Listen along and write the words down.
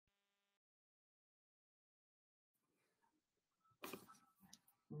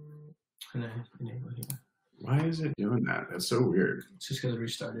And then enable here. Why is it doing that? That's so weird. It's just because it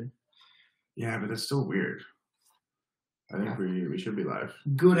restarted. Yeah, but that's still weird. I think we should be live.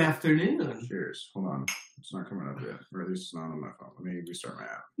 Good afternoon. Cheers. Hold on. It's not coming up yet. Or at least it's not on my phone. Let me restart my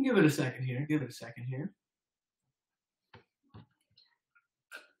app. Give it a second here.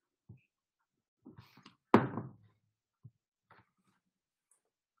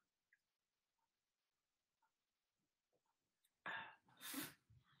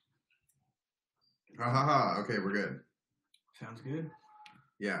 Okay, we're good. Sounds good.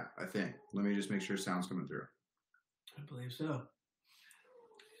 Yeah, I think. Let me just make sure sound's coming through. I believe so.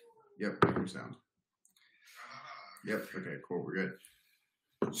 Yep, your sound. Yep, okay, cool, we're good.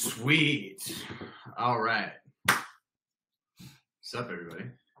 Sweet. All right. What's up, everybody?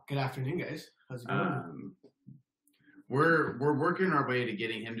 Good afternoon, guys. How's it going? We're working our way to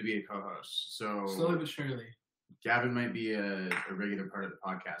getting him to be a co-host. So slowly but surely. Gavin might be a regular part of the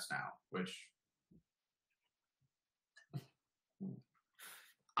podcast now, which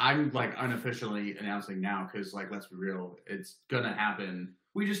I'm like unofficially announcing now because, like, let's be real, it's gonna happen.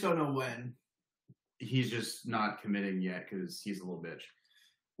 We just don't know when. He's just not committing yet because he's a little bitch.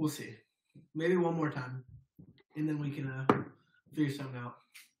 We'll see. Maybe one more time, and then we can figure something out.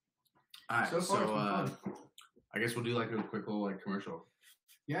 All right, so I guess we'll do like a quick little like commercial.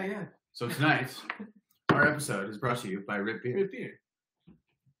 Yeah. So tonight, our episode is brought to you by Rip Beer. Rip Beer.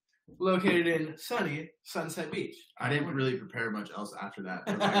 Located in sunny Sunset Beach. I didn't really prepare much else after that.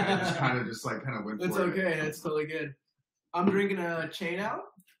 But, like, I just kind of went for it. It's okay. It's totally good. I'm drinking a chain out.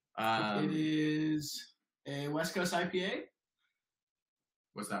 It is a West Coast IPA.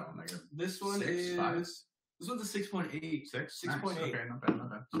 What's that one? Like this one 6, is 5? This one's a 6.8. 6.8. Nice. Okay, not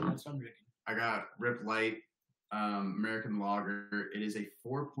bad. So that's what I'm drinking. I got Rip Light, American Lager. It is a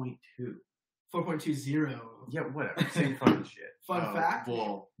 4.2. 4.20. Yeah, whatever. Same fucking shit. Fun fact.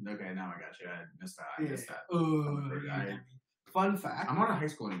 Well, okay, now I got you. I missed that. Fun fact. I'm not in high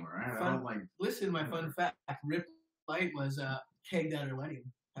school anymore, right? I don't like. Listen, my fun fact. Rip Light was kegged at our wedding.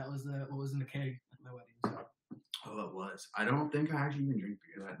 That was what was in the keg at my wedding. So. Oh, it was. I don't think I actually even drank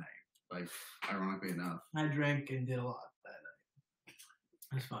beer that night. Like, ironically enough. I drank and did a lot that night.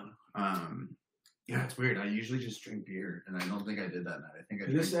 It was fun. Yeah, it's weird. I usually just drink beer, and I don't think I did that night. I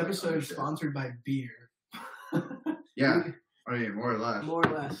think this episode is sponsored by beer. Yeah, I mean, more or less. More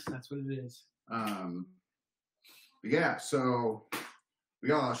or less, that's what it is. Yeah, so we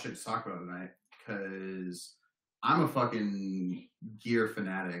got a lot of shit to talk about tonight because I'm a fucking gear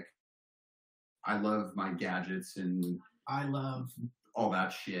fanatic. I love my gadgets and I love all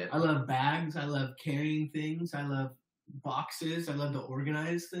that shit. I love bags. I love carrying things. I love boxes. I love to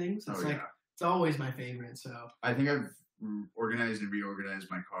organize things. It's it's always my favorite. So I think I've organized and reorganized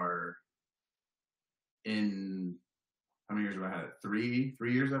my car in how many years have I had it? 3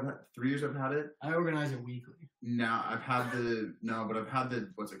 years. 3 years I've had it. I organize it weekly. Now I've had the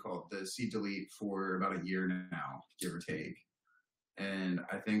what's it called? The seat delete for about a year now, give or take. And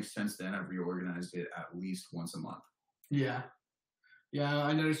I think since then I've reorganized it at least once a month. Yeah. Yeah,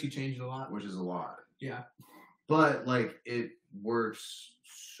 I noticed you changed a lot. Which is a lot. Yeah. But like it works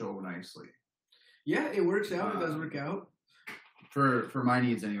so nicely. Yeah, it works out. It does work out. For my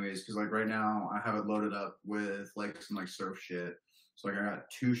needs anyways, because like right now I have it loaded up with like some like surf shit. So like I got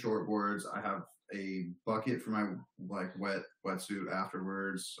 2 short boards. I have a bucket for my like wetsuit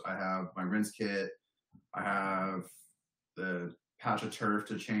afterwards. I have my rinse kit. I have the patch of turf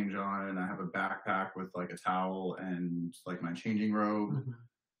to change on, and I have a backpack with like a towel and like my changing robe. Mm-hmm.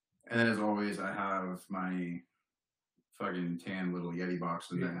 And then as always I have my fucking tan little Yeti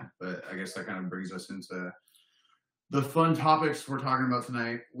box in there. But I guess that kind of brings us into the fun topics we're talking about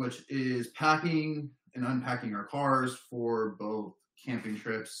tonight, which is packing and unpacking our cars for both camping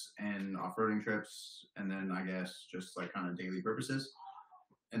trips and off-roading trips, and then I guess just like kind of daily purposes.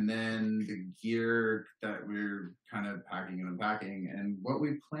 And then the gear that we're kind of packing and unpacking and what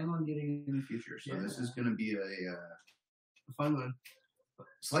we plan on getting in the future. So this is going to be a fun one.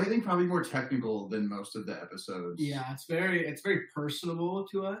 Slightly probably more technical than most of the episodes. Yeah, it's very personable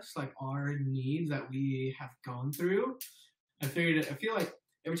to us, like our needs that we have gone through. I feel like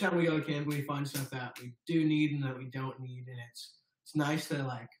every time we go to camp, we find stuff that we do need and that we don't need, and it's nice to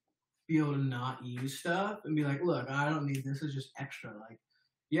like be able to not use stuff and be like, look, I don't need this. It's just extra. Like,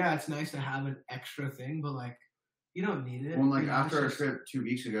 yeah, it's nice to have an extra thing, but like, you don't need it. Well, like after our trip 2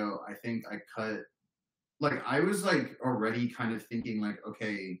 weeks ago, I think I cut. Like, I was, like, already kind of thinking, like,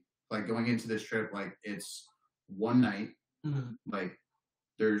 okay, like, going into this trip, like, it's one night. Mm-hmm. Like,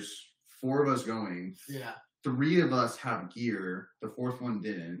 there's 4 of us going. Yeah. 3 of us have gear. The 4th one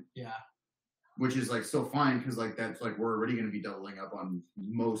didn't. Yeah. which is like still fine because like that's like we're already going to be doubling up on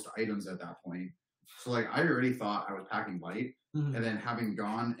most items at that point. So like I already thought I was packing light, and then having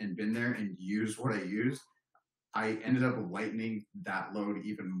gone and been there and used what I used, I ended up lightening that load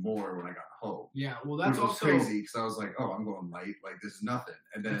even more when I got home. Yeah, well, that's which was also crazy because I was like, "Oh, I'm going light. Like this is nothing."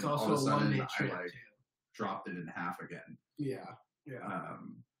 And then it's all also of a sudden, one-day I trip like too. dropped it in half again. Yeah.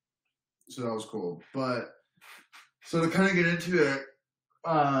 So that was cool. But so to kind of get into it,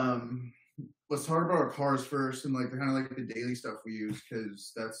 let's talk about our cars first and like kind of like the daily stuff we use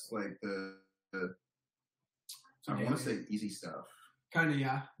because that's like the I want to say easy stuff. Kind of,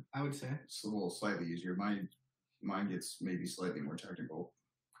 yeah, I would say it's a little slightly easier. Mine gets maybe slightly more technical.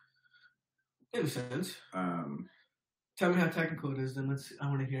 In a sense. Tell me how technical it is, then I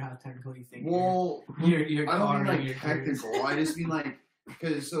want to hear how technical you think. Well, your I don't car mean like technical. I just mean like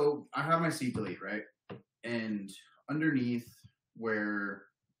because so I have my seat delete, right? And underneath where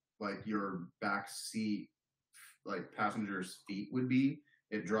like your back seat, like passenger's feet would be,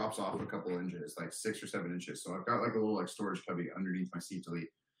 it drops off a couple inches, like 6 or 7 inches. So I've got like a little like storage cubby underneath my seat delete,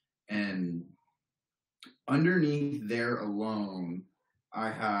 and underneath there alone, I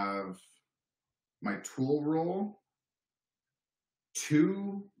have my tool roll,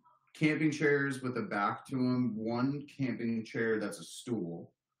 2 camping chairs with a back to them, 1 camping chair that's a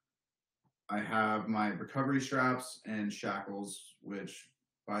stool. I have my recovery straps and shackles, which,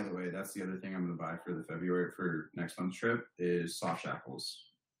 by the way, that's the other thing I'm going to buy for the February for next month's trip is soft shackles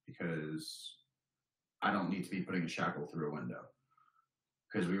because I don't need to be putting a shackle through a window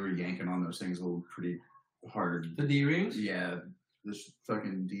because we were yanking on those things a little pretty hard. The D-rings? Yeah, the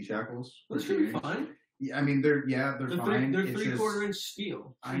fucking D shackles. Those should be fine. Yeah, I mean they're fine. They're 3/4 inch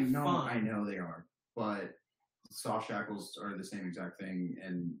steel. I know they are, but soft shackles are the same exact thing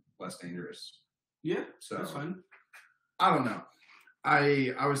and less dangerous. Yeah, so that's fine. I don't know.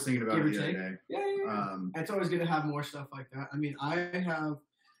 I was thinking about it the other day. Yeah. It's always good to have more stuff like that. I mean, I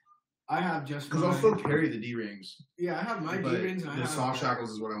have just because I'll still carry the D rings. Yeah, I have my D rings. The soft shackles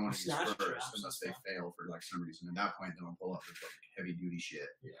is what I want to use first, straps, unless they fail for like some reason. At that point, then I'll pull up with like heavy duty shit.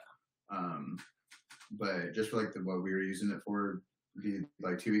 Yeah. But just for like what we were using it for,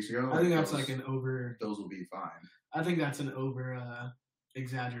 like 2 weeks ago. I think that's like an over. Those will be fine. I think that's an over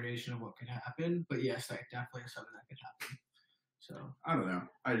exaggeration of what could happen. But yes, like definitely something that could happen. So I don't know.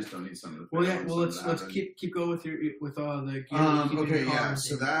 I just don't need something. Well, yeah. Well, let's keep going with all the gear. Okay, yeah.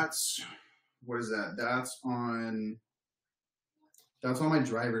 So that's what is that? That's on my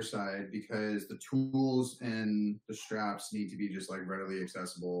driver's side because the tools and the straps need to be just like readily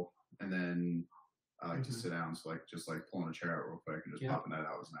accessible, and then I like to sit down, so like just like pulling a chair out real quick and just popping that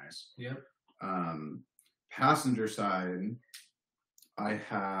out was nice. Yep. Passenger side, I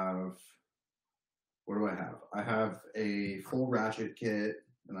have. What do I have? I have a full ratchet kit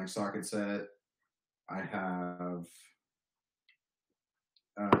and like socket set. I have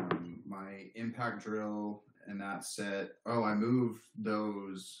my impact drill and that set. Oh, I moved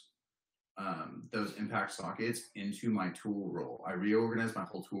those impact sockets into my tool roll. I reorganized my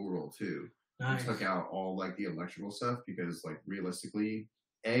whole tool roll too. Nice. I took out all like the electrical stuff because like realistically,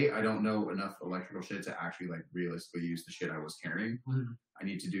 I don't know enough electrical shit to actually like realistically use the shit I was carrying. Mm-hmm. I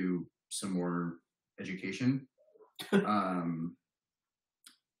need to do some more education.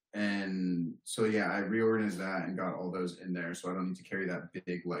 And so yeah, I reorganized that and got all those in there, so I don't need to carry that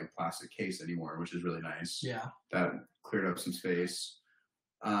big like plastic case anymore, which is really nice. Yeah, that cleared up some space.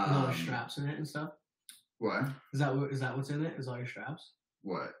 all the straps in it and stuff. What is that what's in it? Is all your straps?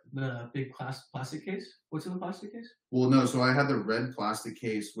 What? The big plastic case? What's in the plastic case? Well, no. So I had the red plastic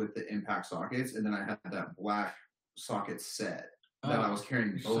case with the impact sockets, and then I had that black socket set that I was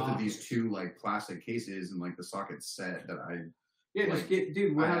carrying both of these 2 like plastic cases and like the socket set that I. Yeah, like, just get,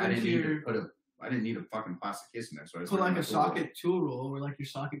 dude. What happened to your? I didn't need a fucking plastic case in there, so I just put like a socket tool roll or like your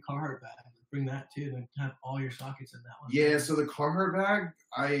socket Carhartt bag. Bring that too, and have all your sockets in that one. Yeah, so the Carhartt bag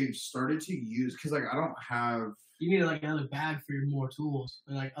I started to use because like I don't have. You need like another bag for your more tools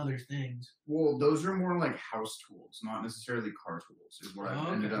or like other things. Well, those are more like house tools, not necessarily car tools. Is what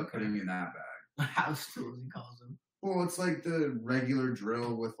I ended up putting in that bag. House tools, he calls them. Well, it's like the regular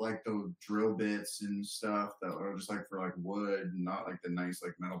drill with like the drill bits and stuff that are just like for like wood, not like the nice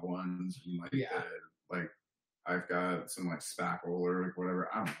like metal ones. And like like I've got some like spackle or like whatever.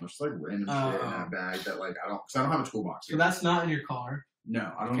 I don't know, just like random shit in that bag that like I don't have a toolbox. So that's not in your car.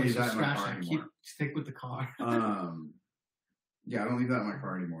 No, I don't leave that in my car anymore. Stick with the car. Yeah, I don't leave that in my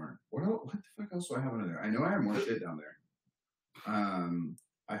car anymore. What the fuck else do I have under there? I know I have more shit down there.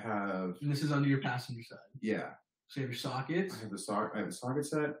 I have. And this is under your passenger side. Yeah. So you have your sockets. I have the socket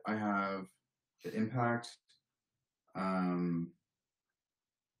set. I have the impact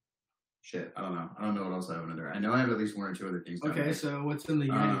shit, I don't know. I don't know what else I have in there. I know I have at least one or two other things. Okay, so what's in the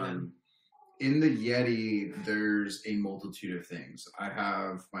Yeti then? In the Yeti, there's a multitude of things. I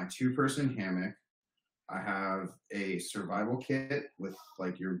have my 2-person hammock. I have a survival kit with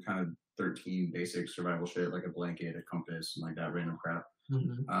like your kind of 13 basic survival shit, like a blanket, a compass, and like that random crap.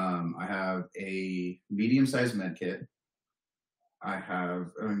 I have a medium-sized med kit.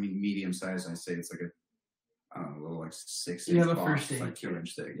 Medium-sized, I say it's like a little like 6 inch box, like 2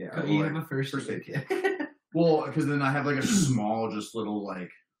 inch thick. Yeah. You have a first aid kit. Well, because then I have like a small, just little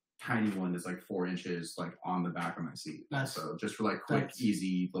like tiny one that's like 4 inches like on the back of my seat. So just for like quick,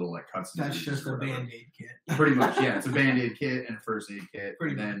 easy little like cuts. That's just a Band-Aid kit. Pretty much, yeah. It's a Band-Aid kit and a first aid kit.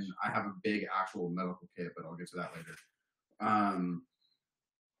 Pretty then much. I have a big actual medical kit, but I'll get to that later.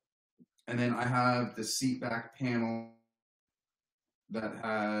 And then I have the seat back panel that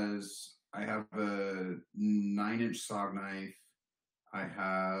has, I have a 9-inch SOG knife. I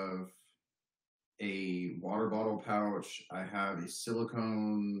have a water bottle pouch. I have a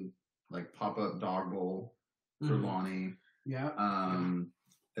silicone like pop-up dog bowl for Lonnie. Yeah. And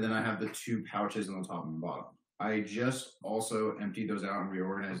then I have the 2 pouches on the top and the bottom. I just also emptied those out and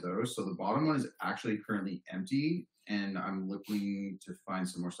reorganized those. So the bottom one is actually currently empty, and I'm looking to find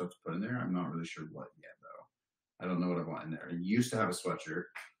some more stuff to put in there. I'm not really sure what yet, though. I don't know what I want in there. I used to have a sweatshirt,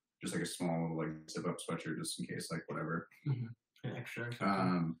 just like a small like zip-up sweatshirt, just in case, like whatever. An extra.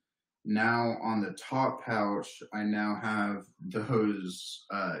 Now on the top pouch, I now have those,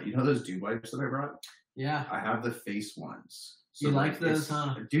 those dew wipes that I brought? Yeah. I have the face ones. So you like those,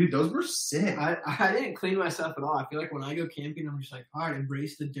 huh? Dude, those were sick. I didn't clean myself at all. I feel like when I go camping, I'm just like, all right,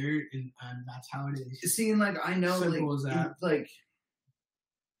 embrace the dirt, and that's how it is. See, and like, I know, simple as that. Like,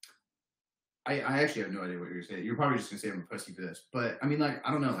 I actually have no idea what you're saying. You're probably just gonna say I'm a pussy for this, but I mean, like,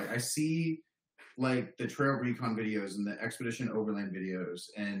 I don't know. Like, I see like the trail recon videos and the expedition overland videos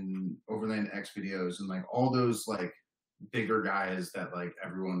and overland X videos and like all those like bigger guys that like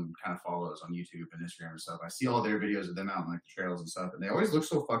everyone kind of follows on YouTube and Instagram and stuff. I see all their videos of them out on like the trails and stuff, and they always look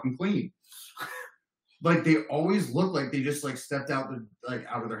so fucking clean. Like they always look like they just like stepped out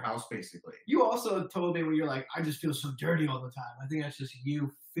out of their house basically. You also told me when you're like, I just feel so dirty all the time. I think that's just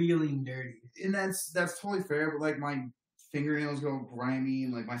you feeling dirty. And that's totally fair, but like my fingernails go grimy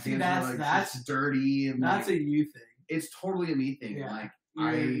and like my hands are like that's dirty and that's like, a you thing. It's totally a me thing. Yeah. Like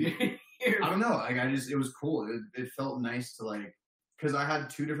I don't know. Like it was cool. It felt nice to like, because I had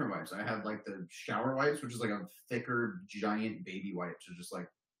 2 different wipes. I had like the shower wipes, which is like a thicker giant baby wipe to just like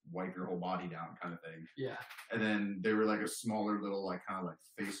wipe your whole body down kind of thing. Yeah. And then they were like a smaller little like kind of like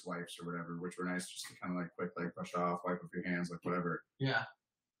face wipes or whatever, which were nice just to kind of like quick like brush off, wipe up your hands, like whatever. Yeah.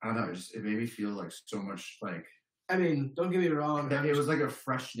 I don't know. It made me feel like so much like. I mean, don't get me wrong. It was like a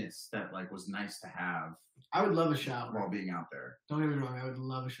freshness that like was nice to have. I would love a shower while being out there. Don't get me wrong. I would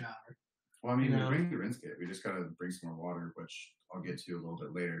love a shower. Well, I mean, we bring the rinse kit. We just gotta bring some more water, which I'll get to a little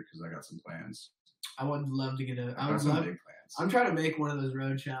bit later because I got some plans. I would love to get I got some big plans. I'm trying to make one of those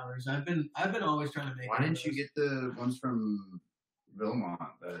road showers. I've been always trying to make. Why didn't you get the ones from Vilmont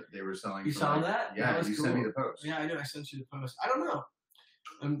that they were selling? You saw that? Yeah, that you cool. sent me the post. Yeah, I know. I sent you the post. I don't know.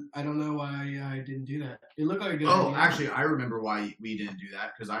 I don't know why I didn't do that. It looked like a good idea. Actually, I remember why we didn't do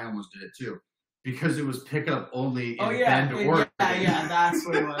that because I almost did it too. Because it was pickup only in Bend, Oregon. Yeah, that's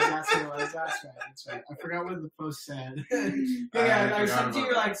what it was. That's right. I forgot what the post said. I sent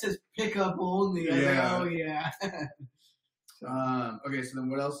you like it says pickup only. I was like, oh yeah. Okay, so then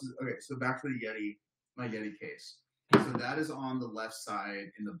what else is so back to the Yeti, my Yeti case. So that is on the left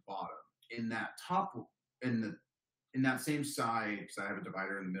side in the bottom. In that top in that same side, because I have a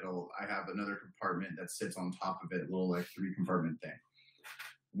divider in the middle, I have another compartment that sits on top of it, little like 3-compartment thing.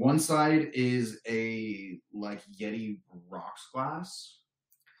 One side is a like Yeti rocks glass.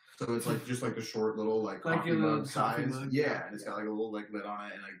 So it's like just like the short little like coffee mug size. Yeah, and it's got like a little like lid on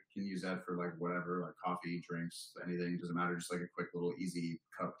it, and I can use that for like whatever, like coffee, drinks, anything, doesn't matter, just like a quick little easy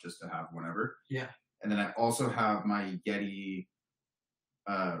cup just to have whenever. Yeah. And then I also have my Yeti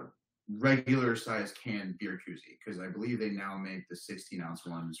regular size canned beer koozie, because I believe they now make the 16-ounce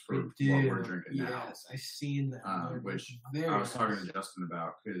ones for what we're drinking now. Yes, I seen that. Which I was talking to Justin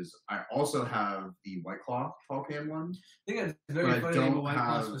about, because I also have the White Claw tall can one. I think it's very funny to have a White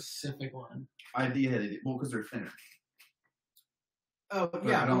Claw specific one. Well, because they're thinner. Oh, but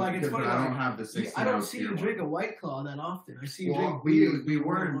yeah, but like it's funny. I don't have the 16-ounce. I don't see you drink a White Claw that often. I see you drink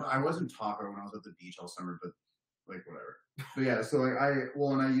beer. I wasn't taco when I was at the beach all summer, but like whatever. But yeah, so like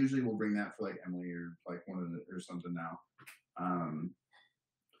and I usually will bring that for like Emily or like one of the or something now.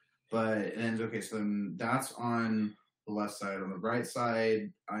 So then that's on the left side. On the right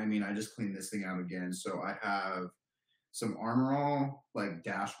side, I mean, I just cleaned this thing out again. So I have some Armor All like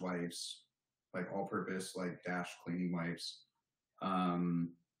dash wipes, like all-purpose like dash cleaning wipes.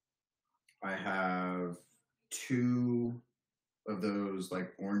 I have 2 of those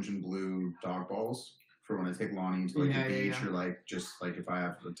like orange and blue dog balls for when I take Lonnie to like the beach or like just like if I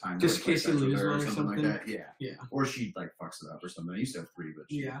have the time to just in case you lose one or something like that. Yeah. Or she like fucks it up or something. I used to have 3, but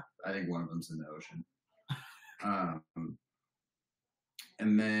I think one of them's in the ocean.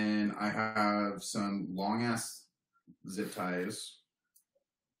 And then I have some long ass zip ties,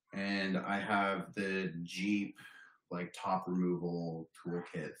 and I have the Jeep like top removal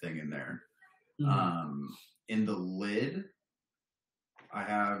toolkit thing in there. In the lid, I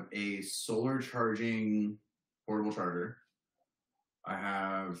have a solar charging portable charger. I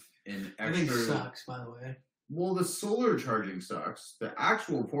have an extra. That thing sucks, by the way. Well, the solar charging sucks. The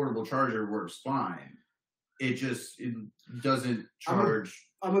actual portable charger works fine. It doesn't charge.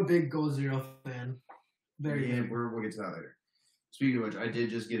 I'm a big Goal Zero fan. We'll get to that later. Speaking of which, I did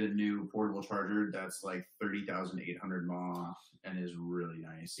just get a new portable charger that's like 30,800 mAh and is really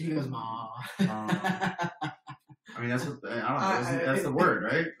nice. He goes mAh. I mean, that's what I don't know. That's the word,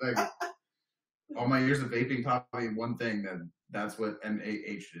 right? Like all my years of vaping taught me one thing, that's what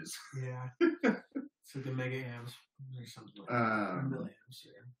MAH is. Yeah. It's like the mega amps or something like that. Milliamps,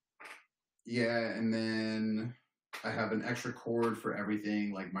 yeah, and then I have an extra cord for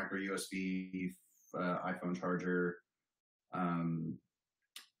everything, like micro USB, iPhone charger, and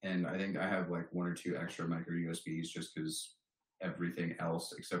I think I have like 1 or 2 extra micro USBs just because everything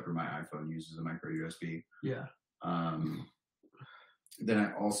else except for my iPhone uses a micro USB. Yeah. Then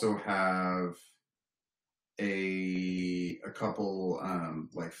I also have a couple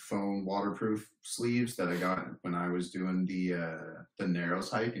like foam waterproof sleeves that I got when I was doing the Narrows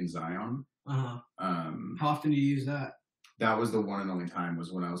hike in Zion. How often do you use that? That was the one and only time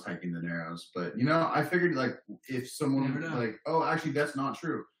was when I was hiking the Narrows. But I figured like if someone like, oh, actually that's not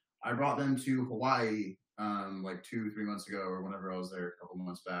true. I brought them to Hawaii like 2-3 months ago or whenever I was there a couple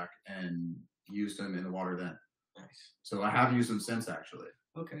months back and used them in the water then. Nice. So I have used them since actually.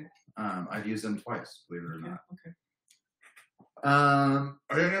 Okay. I've used them twice, believe it or not. Okay.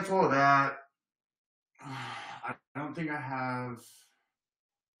 I think that's all of that. I don't think I have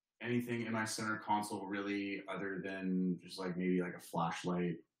anything in my center console really other than just like maybe like a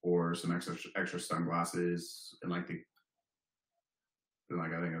flashlight or some extra sunglasses and like I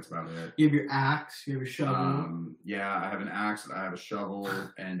think that's about it. You have your axe, you have your shovel. Yeah, I have an axe, I have a shovel,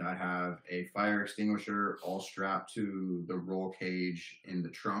 and I have a fire extinguisher all strapped to the roll cage in the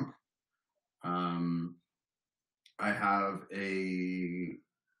trunk. I have a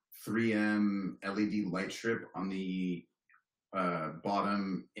 3M LED light strip on the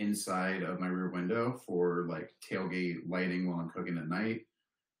bottom inside of my rear window for like tailgate lighting while I'm cooking at night.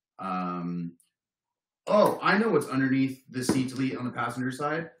 Oh, I know what's underneath the seat delete on the passenger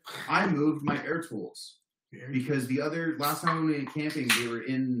side. I moved my air tools because last time we went camping, they were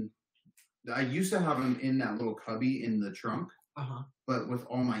in. I used to have them in that little cubby in the trunk, but with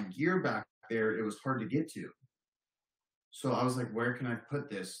all my gear back there, it was hard to get to. So I was like, where can I put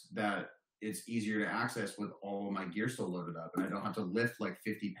this that it's easier to access with all of my gear still loaded up, and I don't have to lift like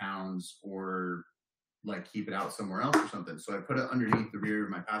 50 pounds or like keep it out somewhere else or something. So I put it underneath the rear of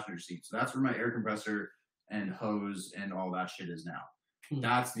my passenger seat. So that's where my air compressor and hose and all that shit is now.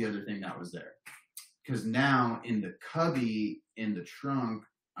 That's the other thing that was there. Because now in the cubby in the trunk,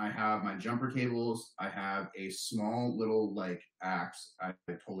 I have my jumper cables. I have a small little like axe I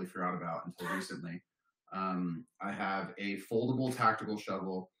totally forgot about until recently. I have a foldable tactical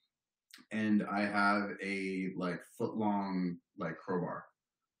shovel, and I have a like foot long like crowbar.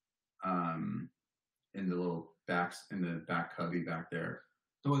 In the little back cubby back there.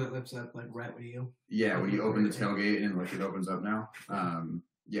 The one that lifts up like right when you. Yeah, when you open the tailgate and like it opens up now.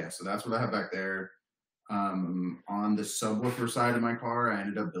 Yeah, so that's what I have back there. On the subwoofer side of my car, I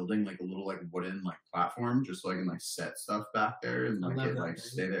ended up building like a little like wooden like platform just so I can like set stuff back there and like it like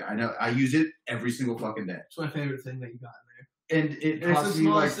stay there. I know I use it every single fucking day. It's my favorite thing that you got in there. And it cost me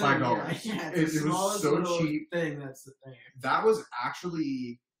like $5. Yeah, it was so cheap. Thing that's the thing. That was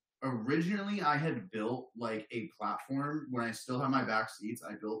actually originally I had built like a platform when I still have my back seats.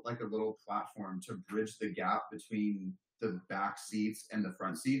 I built like a little platform to bridge the gap between the back seats and the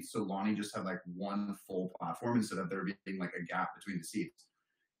front seats. So Lonnie just had like one full platform instead of there being like a gap between the seats.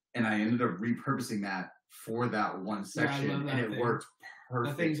 And I ended up repurposing that for that one section, and it worked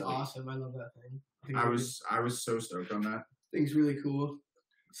perfectly. That thing's awesome. I love that thing. I was so stoked on that. Thing's really cool.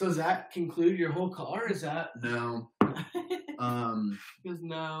 So does that conclude your whole car? Is that no? Because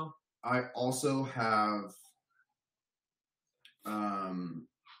no. I also have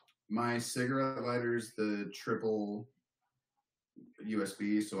my cigarette lighters, the triple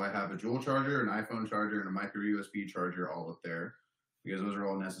USB. So I have a dual charger, an iPhone charger, and a micro USB charger all up there because those are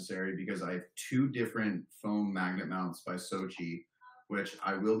all necessary because I have 2 different foam magnet mounts by Sochi, which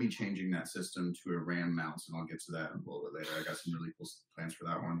I will be changing that system to a RAM mount, and I'll get to that a little bit later. I got some really cool plans for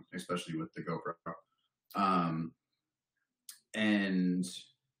that one, especially with the GoPro. And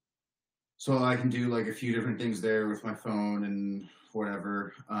so I can do like a few different things there with my phone and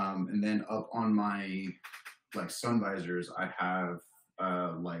whatever. And then up on my like sun visors, I have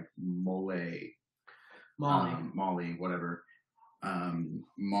like Molly, whatever.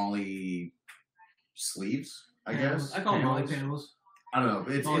 Molly sleeves, I guess. I call them Molly panels. I don't know.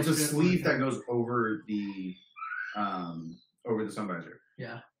 It's a sleeve that goes over the sun visor.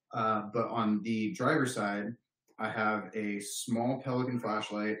 Yeah. But on the driver's side, I have a small Pelican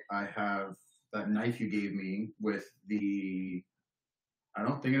flashlight. I have that knife you gave me with the. I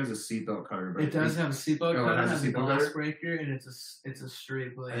don't think it has a seatbelt cutter, but it does have a seatbelt cutter. It has a glass cutter? Breaker, and it's a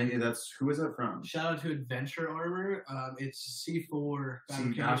straight blade. I think who is that from? Shout out to Adventure Armor. It's C4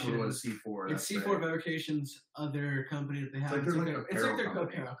 Fabrications. That's what it was, C4. It's C4 Fabrications, other company that they have. It's like their apparel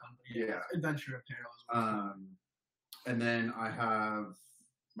company. Yeah. Adventure Apparel. And then I have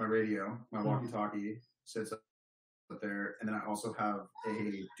my radio, my walkie-talkie sits up there, and then I also have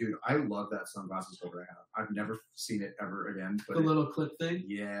dude, I love that sunglasses holder I have. I've never seen it ever again. But the little clip thing?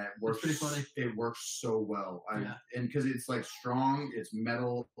 Yeah, it works. It's pretty funny. It works so well. And because it's like strong, it's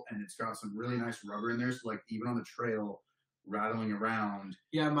metal, and it's got some really nice rubber in there, so like even on the trail, rattling around.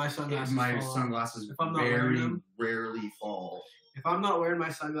 Yeah, my sunglasses very rarely fall. If I'm not wearing my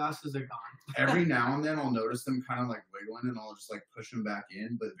sunglasses, they're gone. Every now and then I'll notice them kind of like wiggling, and I'll just like push them back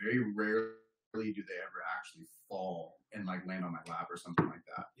in, but very rarely do they ever actually fall and like land on my lap or something like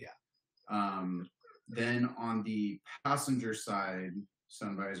that. Yeah. Then on the passenger side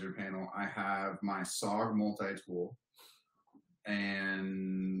sun visor panel, I have my SOG multi-tool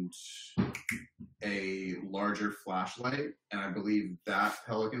and a larger flashlight, and I believe that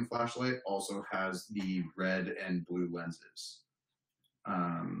Pelican flashlight also has the red and blue lenses,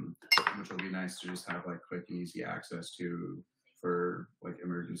 which will be nice to just have like quick and easy access to for like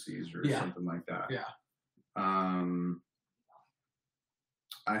emergencies or something like that. Yeah.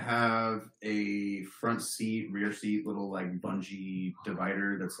 I have a front seat, rear seat, little like bungee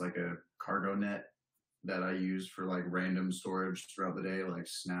divider that's like a cargo net that I use for like random storage throughout the day, like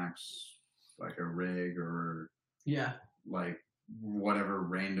snacks, like a rig or like whatever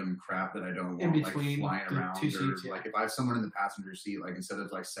random crap that I don't want like flying around. Two seats, like if I have someone in the passenger seat, like instead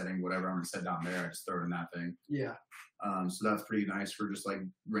of like setting whatever I'm gonna set down there, I just throw it in that thing. Yeah. So that's pretty nice for just like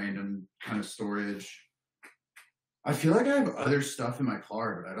random kind of storage. I feel like I have other stuff in my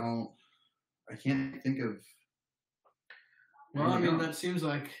car, but I can't think of. Well, I mean, that seems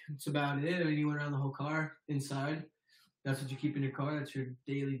like it's about it. I mean, you went around the whole car inside. That's what you keep in your car. That's your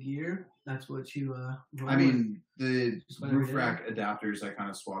daily gear. That's what you. I mean, the roof rack adapters, I kind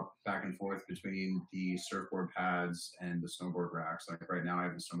of swap back and forth between the surfboard pads and the snowboard racks. Like right now, I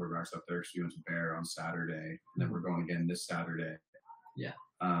have the snowboard racks up there because we went to Bear on Saturday, and then we're going again this Saturday. Yeah.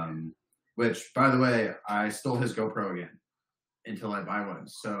 Which, by the way, I stole his GoPro again until I buy one.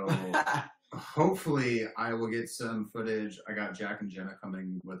 So hopefully I will get some footage. I got Jack and Jenna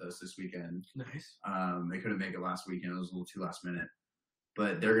coming with us this weekend. Nice. They couldn't make it last weekend. It was a little too last minute.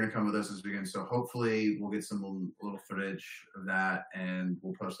 But they're going to come with us this weekend. So hopefully we'll get some little footage of that, and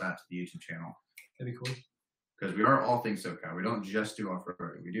we'll post that to the YouTube channel. That'd be cool. Because we are all things SoCal. We don't just do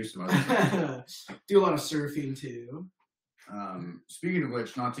off-roading. We do some other stuff. Do a lot of surfing, too. Speaking of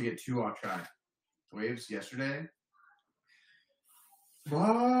which, not to get too off track, waves yesterday. Fuck.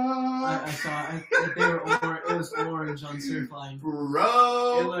 I saw. They were. It was orange on Surfline.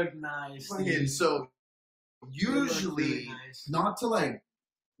 Bro, it looked nice. So usually, really nice. Not to like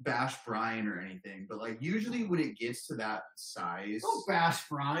bash Brian or anything, but like usually when it gets to that size, don't bash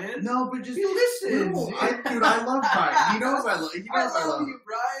Brian. No, but just he listens. No, I love Brian. He knows I love. I love you,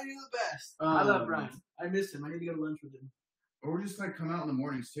 Brian. You're the best. I love Brian. I miss him. I need to go to lunch with him. Or just like come out in the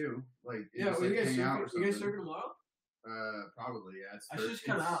mornings too, like just, like, you guys hang out or something. You guys surfing tomorrow? Probably, yeah. I should just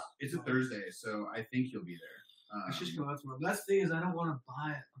come out. It's a Thursday, so I think you'll be there. I should just come out tomorrow. That's the thing is, I don't want to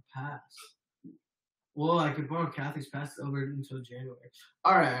buy a pass. Well, I could borrow Kathy's pass over until January.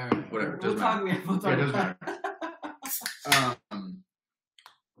 All right. Whatever. We'll talk about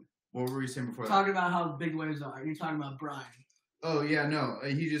what were we saying before? Talking about how big waves are. You're talking about Brian. Oh yeah, no.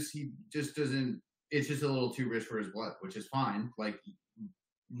 He just doesn't. It's just a little too rich for his blood, which is fine. Like,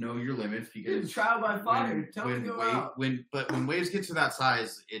 know your limits because trial by fire. Tell me to go out. When waves get to that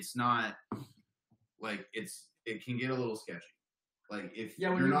size, it's not like it can get a little sketchy. Like if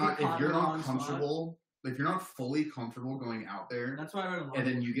you're not comfortable if you're not fully comfortable going out there, That's why I read a lot. and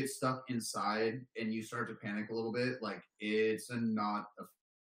then you get stuck inside and you start to panic a little bit, like it's not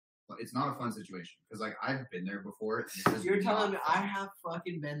a fun situation because like I've been there before. You're telling me I have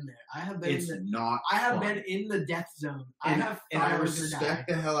fucking been there. I have been. It's not. I have fun. been in the death zone. And, I have. And I respect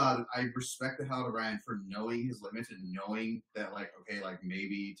the hell out of Ryan for knowing his limits and knowing that like okay, like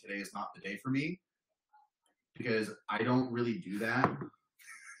maybe today is not the day for me because I don't really do that.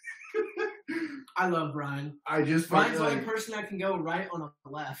 I love Brian. Ryan's the only person that can go right on the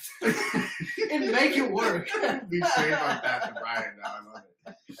left and make it work. We say about that to Brian now. I love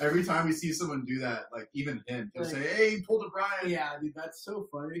it. Every time we see someone do that, like even him, he'll say, "Hey, pull to Brian." Yeah, dude, that's so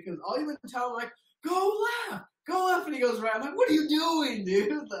funny because I'll even tell him like, "Go left," and he goes right. I'm like, "What are you doing,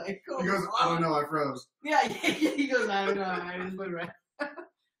 dude?" Like, he goes, "I don't know, I froze." Yeah, he goes, "I don't know, I just went right."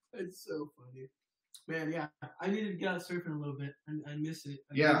 It's so funny. Man, yeah, I need to get out surfing a little bit. I miss it.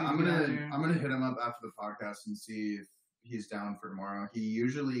 I'm gonna hit him up after the podcast and see if he's down for tomorrow.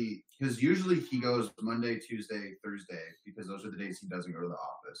 Usually he goes Monday, Tuesday, Thursday because those are the days he doesn't go to the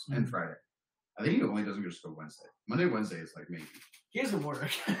office and Friday. I think he only doesn't just go Wednesday. Monday, Wednesday is like maybe. He doesn't work.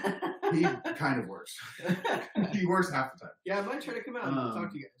 He kind of works. He works half the time. Yeah, I might try to come out and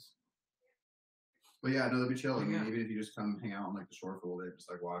talk to you guys. But yeah, no, that'd be chill. I mean, even if you just come hang out on like the shore for a little bit, just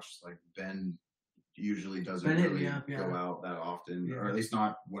like watch like Ben. Usually doesn't really go out that often, or at least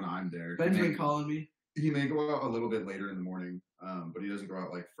not when I'm there. Ben's been calling me. He may go out a little bit later in the morning, but he doesn't go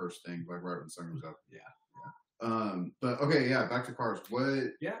out like first thing, like right when the sun comes up. Yeah. But okay, yeah. Back to cars. What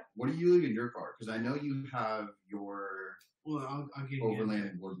do you leave in your car? Because I know you have your I'll give you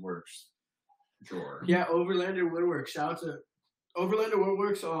Overland Woodworks drawer. Yeah, Overlander Woodworks. Shout out to Overlander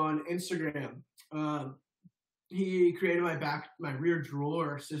Woodworks on Instagram. He created my rear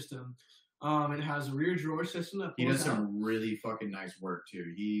drawer system. It has a rear drawer system that he does some really fucking nice work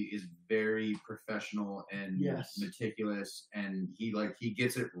too. He is very professional and meticulous, and he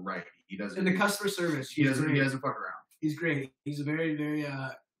gets it right. He doesn't. And the customer service, he doesn't fuck around. He's great. He's a very, very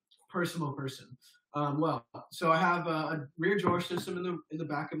personal person. So I have a rear drawer system in the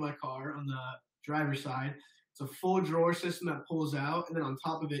back of my car on the driver's side. It's a full drawer system that pulls out, and then on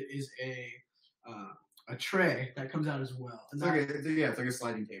top of it is a tray that comes out as well. And it's like a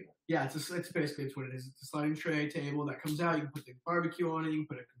sliding table. Yeah, it's basically what it is. It's a sliding tray table that comes out. You can put the barbecue on it. You can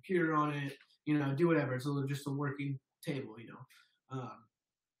put a computer on it. Do whatever. It's just a working table.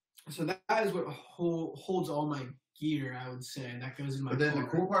 So that is what holds all my gear. I would say that goes in my. But then car. The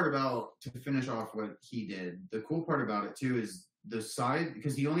cool part about, to finish off what he did, the cool part about it too is the side,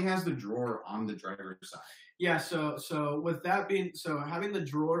 because he only has the drawer on the driver's side. Yeah. So with that being having the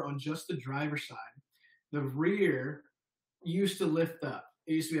drawer on just the driver's side. The rear used to lift up.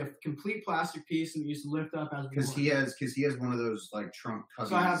 It used to be a complete plastic piece, and it used to lift up as because he has one of those like trunk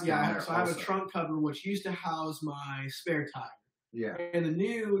covers. So I have a trunk cover which used to house my spare tire. Yeah. And the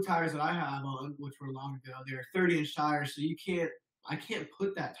new tires that I have on, which were long ago, they're 30-inch tires, so I can't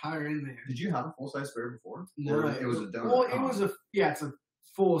put that tire in there. Did you have a full size spare before? No, or it was a donut. Well, it was it's a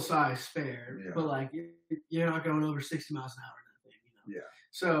full size spare, but like you're not going over 60 miles an hour. Yeah.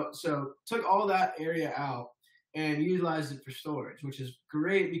 So took all that area out and utilized it for storage, which is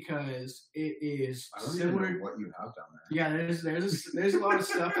great because it is similar. Even know what you have down there. Yeah, there's a lot of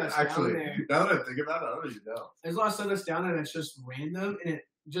stuff that's actually, down there. Now that I think about it, I don't even know. There's a lot of stuff that's down there that's just random, and it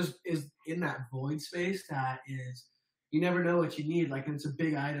just is in that void space that is you never know what you need. Like it's a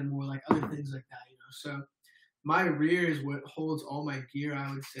big item or like other things like that, So my rear is what holds all my gear,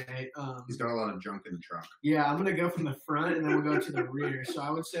 I would say. He's got a lot of junk in the trunk. Yeah, I'm going to go from the front and then we'll go to the rear. So I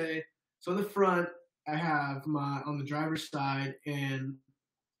would say, on the front, I have on the driver's side. And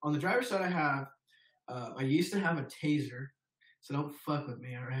on the driver's side, I have, I used to have a taser. So don't fuck with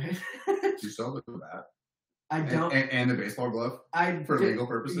me, all right? Do you still have the bat? I don't. And the baseball glove? For legal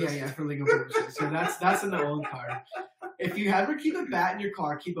purposes? Yeah, for legal purposes. So that's in the old car. If you ever keep a bat in your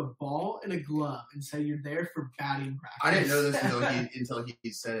car, keep a ball and a glove and say you're there for batting practice. I didn't know this until he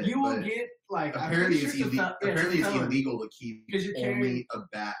said it. You will get, like... Apparently it's illegal to keep only a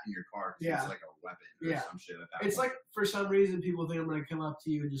bat in your car because it's like a weapon or some shit at that It's point. like, for some reason, people think I'm going to come up to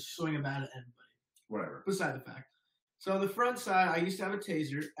you and just swing a bat at anybody. Whatever. Beside the fact. So on the front side, I used to have a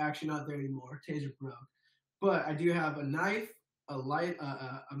taser. Actually, not there anymore. Taser broke. But I do have a knife, a light,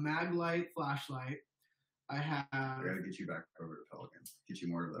 a mag light, flashlight. I gotta get you back over to Pelican. Get you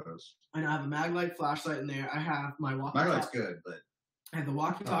more of those. I have a mag light, flashlight in there. I have my walkie-talkie. Mag light's good, but I have the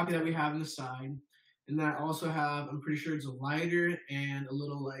walkie-talkie that we have on the side, and then I also have. I'm pretty sure it's a lighter and a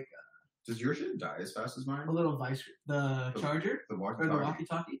little like. Does your shit die as fast as mine? A little vice. The charger the walkie-talkie. Or the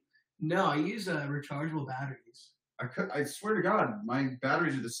walkie-talkie. No, I use rechargeable batteries. I swear to God, my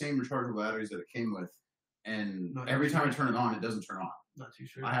batteries are the same rechargeable batteries that it came with. and Not every too time I sure. turn it on, it doesn't turn on. Not too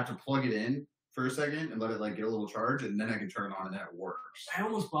sure. I have to plug it in for a second and let it like get a little charge, and then I can turn it on, and then it works. I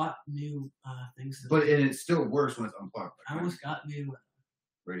almost bought new things. But it still works when it's unplugged. I almost got new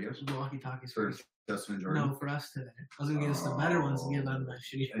radios walkie-talkies for Justin and Jordan. No, for us today. I was gonna get us the better ones and give them the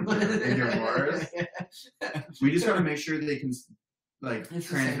shitty And your Mars? We just gotta make sure they can like It's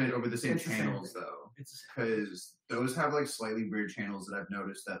the transmit same. over the same It's the same channels thing. though, It's the same. because those have like slightly weird channels that I've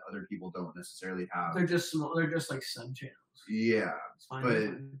noticed that other people don't necessarily have. They're just small. They're just like sub channels. Yeah, It's fine.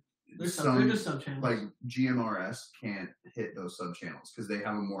 but they're just sub channels. like GMRS can't hit those sub channels because they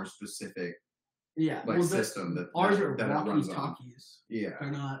have a more specific well, system that ours are that it runs on. walkie-talkies. Yeah, They're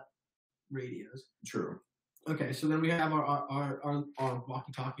not radios. true. Okay, so then we have our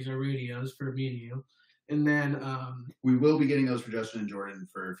walkie-talkies, our radios for me and you, and then we will be getting those for Justin and Jordan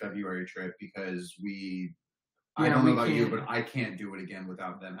for February trip because I don't know about you, but I can't do it again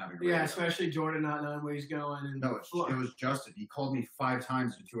without them having a radio. Yeah, especially Jordan not knowing where he's going. And no, it was Justin. He called me 5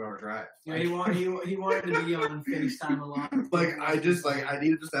 times in a 2-hour drive. Yeah, he wanted to be on FaceTime a lot. I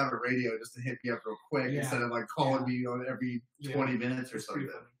needed just to have a radio just to hit me up real quick instead of like calling me every 20 minutes or something.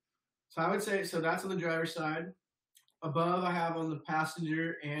 So I would say, so that's on the driver's side. Above, I have on the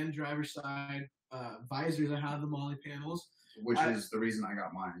passenger and driver's side visors. I have the Molly panels. Which is the reason I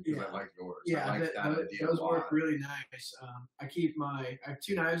got mine, because I like yours. Yeah, I like that idea those a lot. work really nice. I have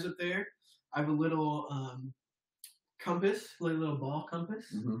 2 knives up there. I have a little compass, like a little ball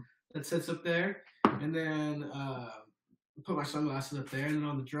compass that sits up there. And then put my sunglasses up there. And then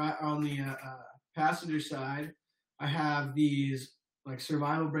on the passenger side, I have these like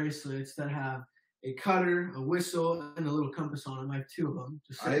survival bracelets that have a cutter, a whistle, and a little compass on them. I have 2 of them.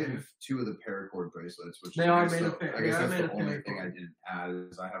 I have 2 of the paracord bracelets, which they are made of paracord. I guess that's the only thing I didn't add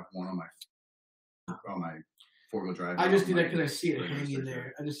is I have one on my 4-wheel drive. I just do that because I see it hanging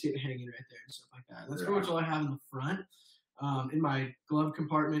there. I just see it hanging right there and stuff like that. That's pretty much all I have in the front. In my glove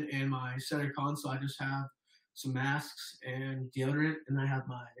compartment and my center console, I just have some masks and deodorant, and I have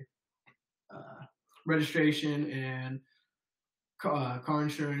my registration and car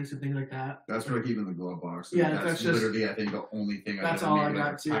insurance and things like that. That's what I keep in the glove box. Yeah, that's just literally, I think, the only thing that's all I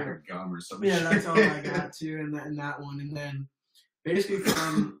got too. Like a pack of gum or something. Yeah, that's all I got too in that one. And then basically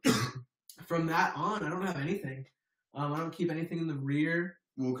from that on, I don't have anything. I don't keep anything in the rear.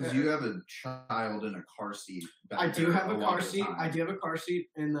 Well, because you have a child in a car seat. I do have a car seat. I do have a car seat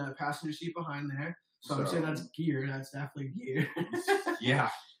in the passenger seat behind there. So I'm saying that's gear. That's definitely gear. Yeah,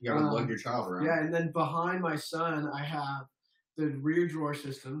 you gotta lug your child around. Yeah, and then behind my son, I have the rear drawer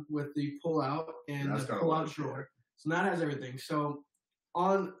system with the pull-out and the pull-out drawer. So that has everything. So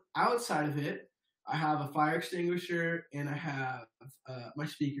on outside of it, I have a fire extinguisher and I have my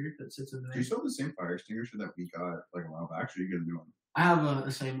speaker that sits in there. Do you still have the same fire extinguisher that we got like a while back? Or you get a new one? I have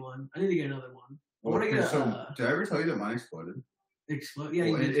the same one. I need to get another one. Well, did I ever tell you that mine exploded? Explode? Yeah,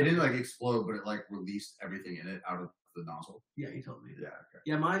 well, it didn't like explode, but it like released everything in it out of the nozzle. Yeah, you told me. Yeah, okay.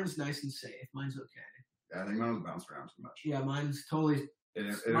 Yeah, mine's nice and safe. Mine's okay. Yeah, I think mine was bouncing around too much. Yeah, mine's totally.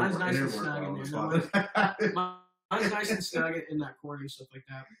 Mine's nice and snug in there. Mine's nice and snug in that corner and stuff like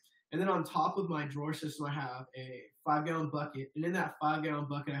that. And then on top of my drawer system, I have a 5-gallon bucket, and in that 5-gallon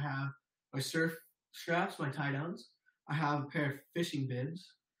bucket, I have my surf straps, my tie downs. I have a pair of fishing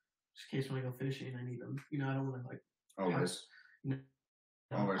bibs, just in case when I go fishing, I need them. You know, I don't want to like. Always.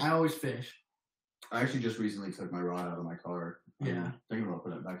 I always fish. I actually just recently took my rod out of my car. Yeah. I'm thinking about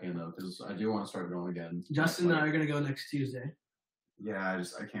putting it back in though, because I do want to start going again. Justin and I are gonna go next Tuesday. Yeah,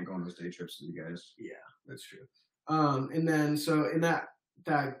 I can't go on those day trips with you guys. Yeah, that's true. And then so in that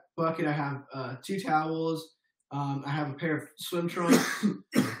bucket, I have 2 towels. I have a pair of swim trunks,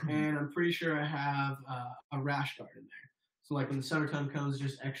 and I'm pretty sure I have a rash guard in there. So like when the summertime comes,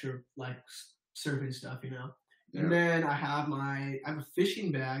 just extra like surfing stuff, you know. Yeah. And then I have a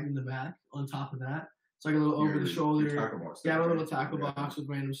fishing bag in the back on top of that. It's like a little over the shoulder. Yeah, a little tackle box with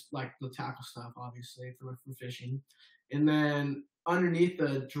random like the tackle stuff, obviously for fishing. And then underneath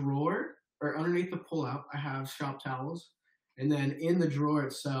the drawer or underneath the pullout, I have shop towels. And then in the drawer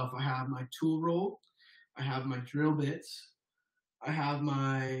itself, I have my tool roll. I have my drill bits. I have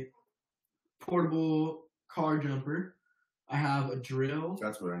my portable car jumper. I have a drill.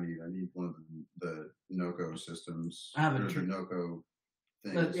 That's what I need. I need one of the NOCO systems. I have a NOCO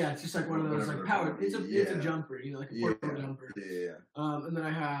things. Yeah, it's just like one of those like powered. It's a jumper, you know, like a portable jumper. Yeah. And then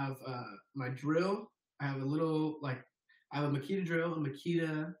I have my drill. I have a little I have a Makita drill, a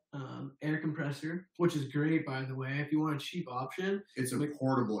Makita air compressor, which is great, by the way. If you want a cheap option, it's a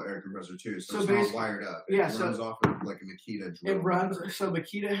portable air compressor too, so it's not wired up. It runs off of like a Makita drill. It runs. So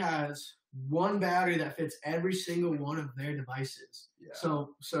Makita has one battery that fits every single one of their devices. Yeah.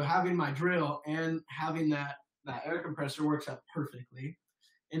 So having my drill and having that air compressor works out perfectly.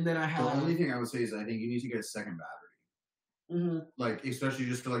 And then I have The only thing I would say is I think you need to get a second battery. Mm-hmm. Like, especially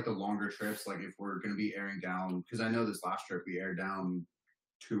just for like the longer trips, like if we're going to be airing down, because I know this last trip we aired down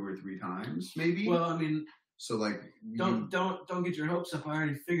 2 or 3 times, maybe. Well, I mean, so like, don't get your hopes up. I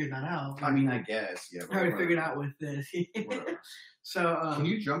already figured that out. I mean, I guess, yeah. I already figured out with this. So, can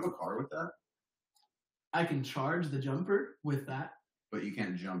you jump a car with that? I can charge the jumper with that, but you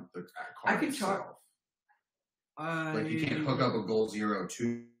can't jump the car. I can charge. Like you can't hook up a Goal Zero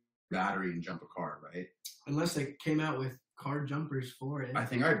to battery and jump a car, right? Unless they came out with car jumpers for it. I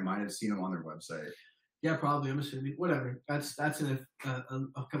think I might have seen them on their website. Yeah, probably. I'm assuming. Whatever. That's in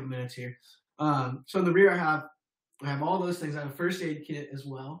a couple minutes here. So in the rear, I have all those things. I have a first aid kit as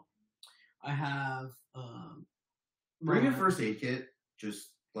well. I have. Bring a first aid kit, just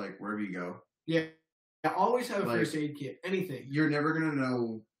like wherever you go. Yeah, I always have a first aid kit. Anything. You're never gonna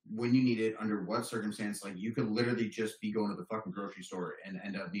know when you need it, under what circumstance. Like you could literally just be going to the fucking grocery store and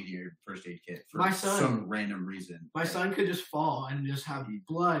end up needing your first aid kit for some random reason. My son could just fall and just have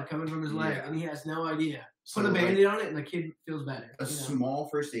blood coming from his leg, and he has no idea. Put a Band-Aid on it, and the kid feels better. A small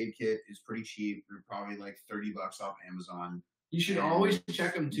first aid kit is pretty cheap. They're probably like $30 off Amazon. You should always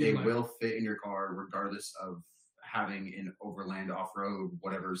check them too. They will fit in your car regardless of having an overland, off-road,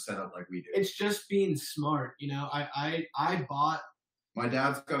 whatever setup like we do. It's just being smart, I bought. My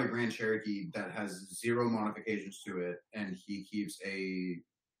dad's got a Grand Cherokee that has 0 modifications to it, and he keeps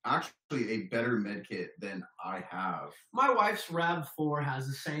actually a better med kit than I have. My wife's RAV4 has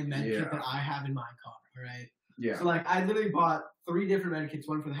the same med kit that I have in my car, right? Yeah. So like I literally bought 3 different med kits,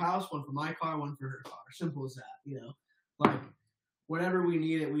 one for the house, one for my car, one for her car. Simple as that, Like whenever we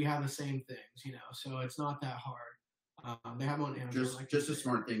need it, we have the same things, So it's not that hard. They have on Amazon. Just a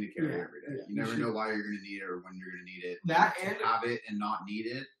smart thing to carry every day. You never know why you're going to need it or when you're going to need it. That and to have it and not need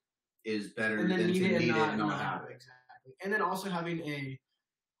it is better than to need it and not have it. Exactly. And then also having a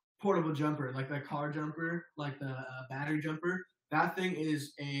portable jumper, like the car jumper, like the battery jumper. That thing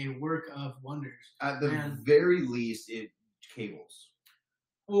is a work of wonders. At the very least, it cables.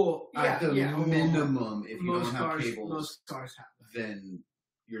 Well, at the minimum, if you don't have cables, most cars have that. Then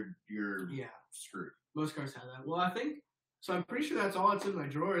you're screwed. Most cars have that. Well, I think so. I'm pretty sure that's all that's in my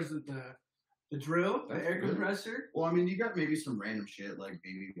drawer is that the drill, the air compressor. Well, I mean, you got maybe some random shit like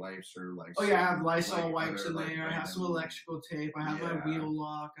baby wipes or like. Oh yeah, I have Lysol wipes in there. I have some electrical tape. I have my wheel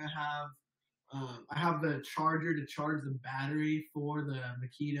lock. I have the charger to charge the battery for the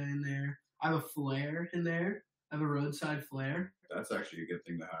Makita in there. I have a flare in there. I have a roadside flare. That's actually a good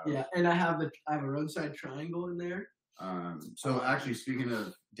thing to have. Yeah, and I have a roadside triangle in there. So actually, speaking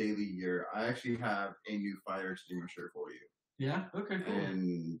of daily gear, I actually have a new fire extinguisher for you. Yeah. Okay. Cool.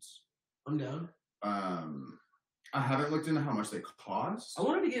 And I'm down. I haven't looked into how much they cost. I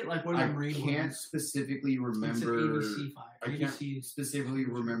wanted to get like one of the marine ones. I can't specifically remember. It's an ABC fire. I can't specifically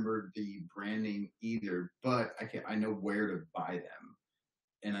remember the brand name either, but I know where to buy them,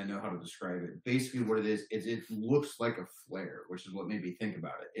 and I know how to describe it. Basically, what it is it looks like a flare, which is what made me think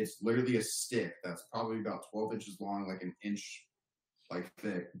about it. It's literally a stick that's probably about 12 inches long, like an inch,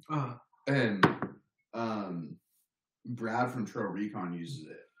 thick. Uh-huh. And Brad from Trail Recon uses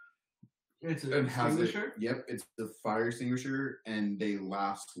it. It's an extinguisher? Yep, it's the fire extinguisher, and they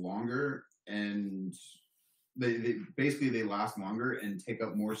last longer, and they basically last longer and take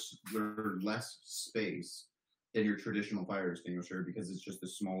up less space than your traditional fire extinguisher because it's just a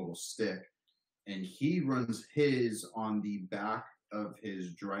small little stick. And he runs his on the back of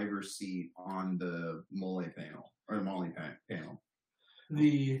his driver's seat on the MOLLE panel.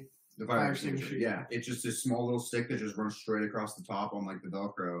 The fire extinguisher. Yeah, it's just a small little stick that just runs straight across the top on the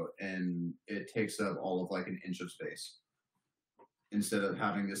Velcro, and it takes up all of an inch of space instead of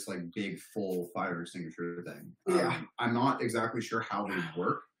having this big full fire extinguisher thing. Yeah, I'm not exactly sure how they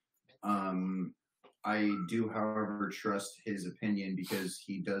work. I do, however, trust his opinion because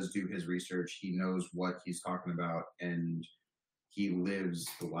he does do his research. He knows what he's talking about, and he lives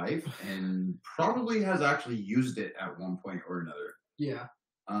the life, and probably has actually used it at one point or another. Yeah.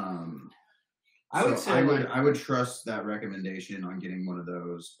 I would trust that recommendation on getting one of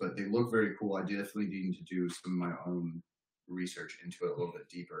those, but they look very cool. I definitely need to do some of my own research into it a little bit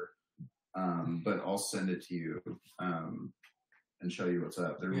deeper. But I'll send it to you and show you what's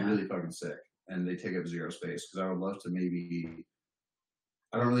up. They're really fucking sick, and they take up zero space. Because I would love to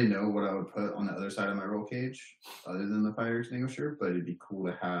I don't really know what I would put on the other side of my roll cage other than the fire extinguisher, but it'd be cool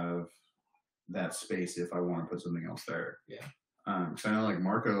to have that space if I want to put something else there. Yeah. Because I know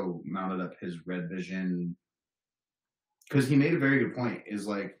Marco mounted up his Red Vision because he made a very good point. Is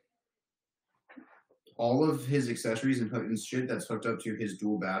all of his accessories and shit that's hooked up to his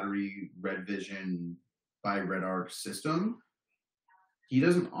dual battery Red Vision by Red Arc system, he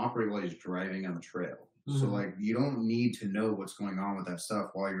doesn't operate while he's driving on the trail. Mm-hmm. So like you don't need to know what's going on with that stuff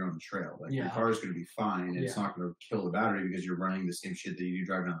while you're on the trail. Like your car is going to be fine. And it's not going to kill the battery because you're running the same shit that you do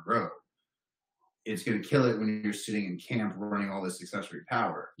driving on the road. It's going to kill it when you're sitting in camp running all this accessory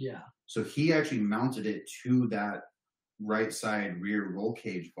power. Yeah. So he actually mounted it to that right side rear roll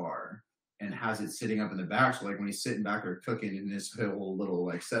cage bar and has it sitting up in the back. So like when he's sitting back there cooking in this whole little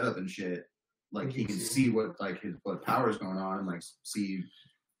like setup and shit, like he can see what like what power is going on and like see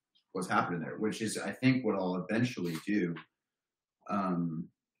what's happening there, which is I think what I'll eventually do.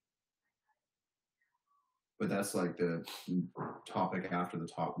 But that's like the topic after the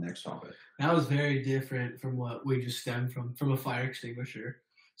next topic. That was very different from what we just stemmed from a fire extinguisher.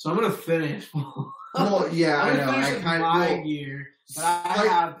 So I'm gonna finish. Well, yeah, I know. I kind of my gear, but I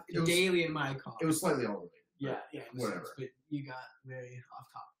have daily in my car. It was slightly all related. Yeah, whatever. But you got very off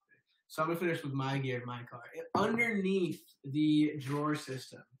topic. So I'm gonna finish with my gear in my car. Underneath the drawer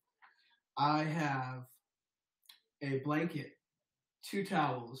system, I have a blanket, 2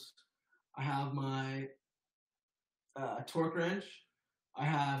 towels. I have my torque wrench. I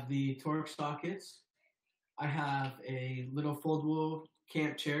have the torque sockets. I have a little foldable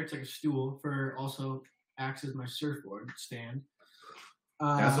camp chair. It's like a stool for also acts as my surfboard stand.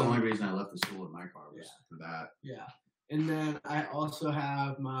 That's the only reason I left the stool in my car was for that. Yeah. And then I also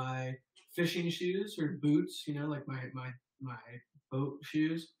have my fishing shoes or boots, you know, like my boat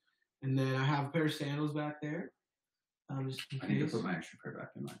shoes. And then I have a pair of sandals back there. Just in case. I need to put my extra pair back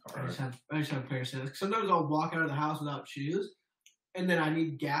in my car. I just have a pair of sandals. Sometimes I'll walk out of the house without shoes, and then I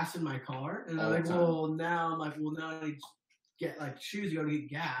need gas in my car. And I'm like, now I need to get like shoes. You got to get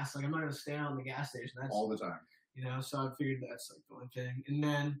gas. Like I'm not gonna stay on the gas station. That's all the time. You know, so I figured that's like the one thing. And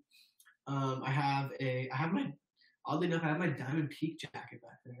then oddly enough, I have my Diamond Peak jacket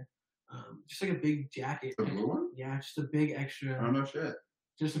back there. Just like a big jacket. The blue one? Yeah, just a big extra. Oh no shit.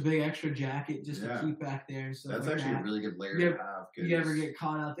 Just a big extra jacket just to keep back there and stuff. That's like actually a really good layer to have. You ever get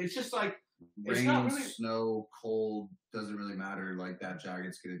caught up? It's just like rain, snow, cold, doesn't really matter. Like that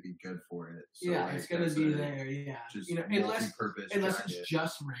jacket's gonna be good for it. So like, it's gonna be there. Yeah, just unless it's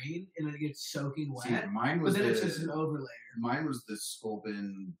just rain and it gets soaking wet. See, mine was it's just an overlayer. Mine was the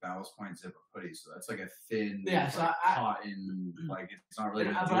Sculpin Ballast Point zipper hoodie, so that's like a thin, cotton. Like it's not really.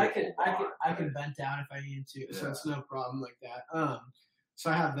 But I can vent down if I need to, so it's no problem like that. So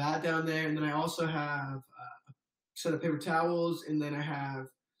I have that down there, and then I also have a set of paper towels, and then I have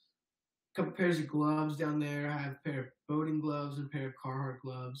a couple pairs of gloves down there. I have a pair of boating gloves and a pair of Carhartt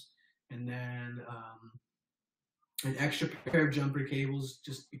gloves, and then an extra pair of jumper cables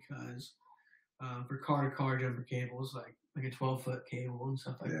just because for car-to-car jumper cables, like a 12-foot cable and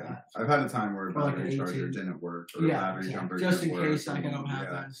stuff like that. I've had a time where a battery charger didn't work, or a battery jumper just didn't in case work, I don't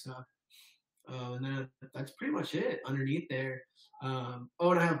have that and stuff. And then that's pretty much it underneath there. And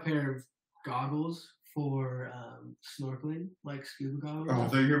I have a pair of goggles for snorkeling, like scuba goggles. Oh, I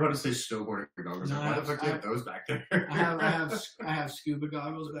thought you were about to say snowboarding goggles. No, why the fuck do you have those back there? I have scuba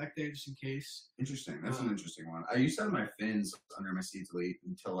goggles back there just in case. Interesting. That's an interesting one. I used to have my fins under my seat delete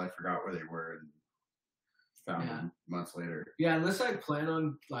until I forgot where they were and found them months later. Yeah, unless I plan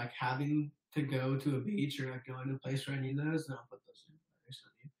on like having to go to a beach or like going to a place where I need those, then I'll put those in.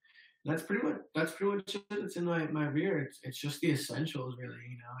 That's pretty much it. It's in my rear. It's just the essentials, really.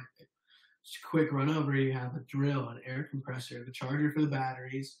 You know, it's a quick run over. You have a drill, an air compressor, the charger for the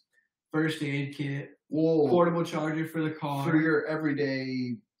batteries, first aid kit, portable charger for the car, for your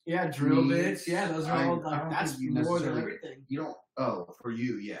everyday. Yeah, drill bits. Yeah, those are all like that's more than everything. You don't. Oh, for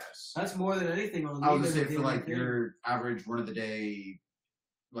you, yes. That's more than anything on. I was gonna say for like your average run of the day.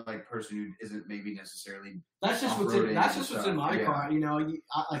 Like person who isn't maybe necessarily. That's just what's in my car. You know,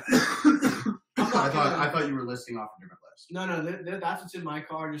 I thought you were listing off a different list. No, that's what's in my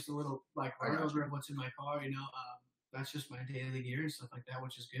car. Just a little like run over of what's in my car. You know, that's just my daily gear and stuff like that,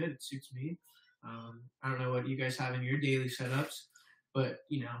 which is good. It suits me. I don't know what you guys have in your daily setups, but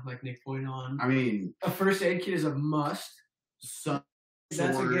you know, like Nick pointed on. I mean, a first aid kit is a must.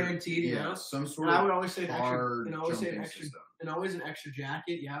 That's a guaranteed. You know, some sort and of. I would always say extra. And always an extra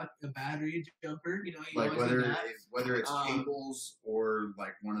jacket, a battery jumper, you know. Like whether it's cables or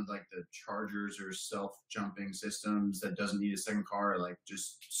like one of like the chargers or self jumping systems that doesn't need a second car, or like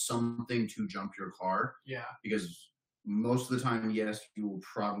just something to jump your car. Yeah. Because most of the time, yes, you will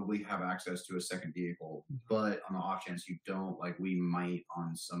probably have access to a second vehicle, but on the off chance you don't, like we might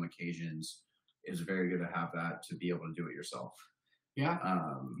on some occasions, it's very good to have that to be able to do it yourself. Yeah.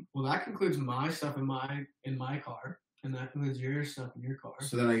 Well, that concludes my stuff in my car. And that includes your stuff in your car.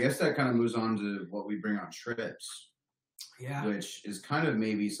 So then I guess that kind of moves on to what we bring on trips. Yeah. Which is kind of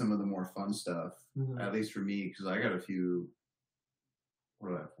maybe some of the more fun stuff, at least for me, because I got a few,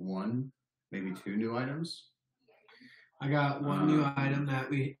 one, maybe 2 new items. I got one new item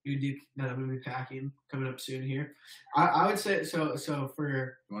that that I'm gonna be packing coming up soon here. I would say so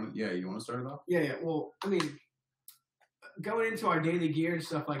for you want to start it off? Yeah. Well, I mean, going into our daily gear and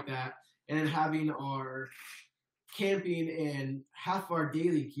stuff like that, and then having our camping, and half of our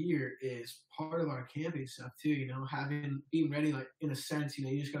daily gear is part of our camping stuff too. You know, being ready, like in a sense, you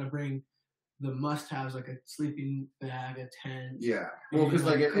know, you just gotta bring the must-haves like a sleeping bag, a tent. Yeah, well, because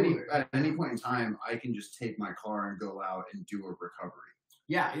like at any point in time, I can just take my car and go out and do a recovery.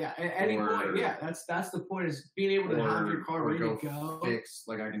 Yeah. At any point, yeah. That's the point, is being able to have your car ready to go. I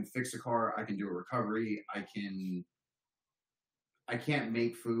can fix a car. I can do a recovery. I can't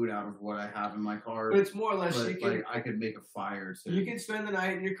make food out of what I have in my car. But it's more or less I could make a fire. You can spend the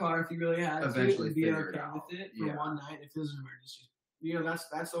night in your car if you really had eventually to. Be okay with it for one night if there's an emergency. You know, that's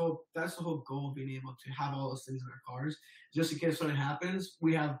the whole goal of being able to have all those things in our cars, just in case something happens.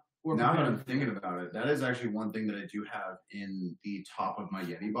 Now that I'm thinking about it, that is actually one thing that I do have in the top of my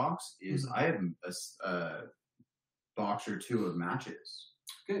Yeti box is I have a box or 2 of matches.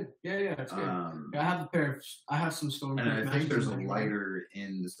 Good. Yeah, that's good. I have some storm. And I think there's a lighter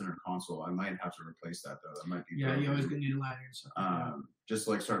in the center console. I might have to replace that though. That might be. Yeah, you always gonna need a lighter and stuff. Just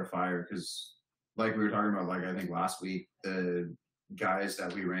to, like, start a fire, because like we were talking about, like I think last week, the guys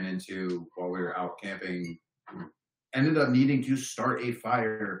that we ran into while we were out camping ended up needing to start a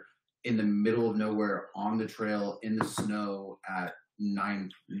fire in the middle of nowhere on the trail in the snow at 9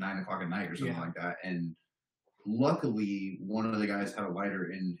 o'clock at night or something like that. And luckily, one of the guys had a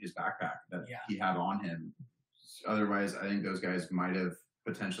lighter in his backpack that he had on him. Otherwise, I think those guys might have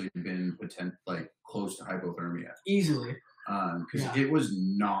potentially been close to hypothermia easily, because it was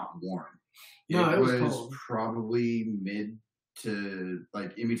not warm. It was cold. Probably mid to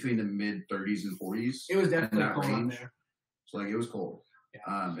in between the mid 30s and 40s. It was definitely cold out there. So it was cold.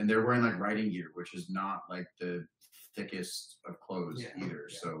 Yeah. And they're wearing riding gear, which is not the thickest of clothes either.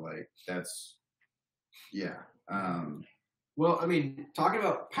 Yeah. So that's well, I mean, talking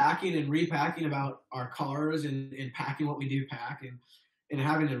about packing and repacking about our cars and packing what we do pack and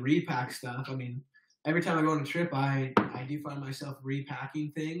having to repack stuff. I mean, every time I go on a trip, I do find myself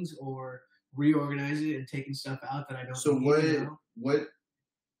repacking things or reorganizing it and taking stuff out that I don't. So what?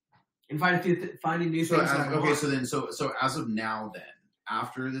 And finding new things. So as of now, then,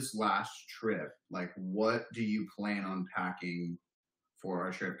 after this last trip, what do you plan on packing for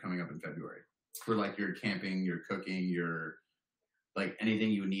our trip coming up in February? For your camping, your cooking, your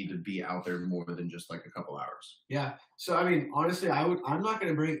anything you need to be out there more than just a couple hours. Yeah. So I mean, honestly, I'm not going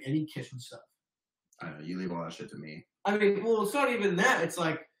to bring any kitchen stuff. I know you leave all that shit to me. I mean, well, it's not even that. It's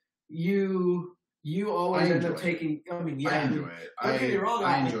you always end up taking. I mean, I enjoy it. Don't get me wrong.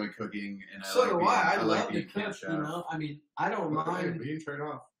 I enjoy cooking, and so do I. I love to cook. You know, I mean, I don't mind. We can trade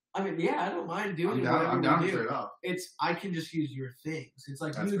off. I mean, I don't mind doing I'm down to trade off. I can just use your things. It's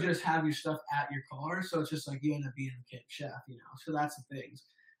that's you fair. Just have your stuff at your car, so it's just you end up being the camp chef, you know. So that's the things.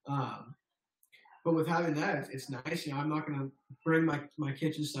 But with having that, it's nice. You know, I'm not gonna bring my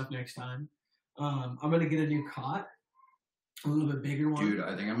kitchen stuff next time. I'm gonna get a new cot, a little bit bigger one. Dude,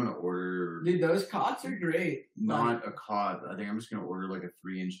 I think I'm gonna order. Dude, those cots are great. Not a cot. I think I'm just gonna order a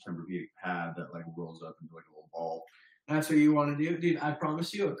 3-inch Tempur-Pedic pad that rolls up into a little ball. That's what you want to do, dude. I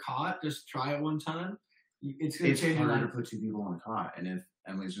promise you, a cot. Just try it one time. It's gonna change your life. It's hard to put 2 people on a cot, and if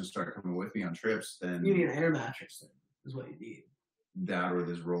Emily's gonna start coming with me on trips, then you need an air mattress. Then is what you need. That or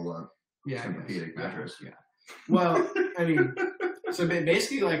this roll-up Tempur-Pedic mattress. Yeah. Well, I mean, so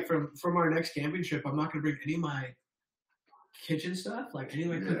basically, from our next camping trip, I'm not gonna bring any of my kitchen stuff, any of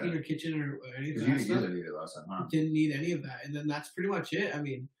my cooking or kitchen or anything. You didn't need it last time, huh? Didn't need any of that, and then that's pretty much it. I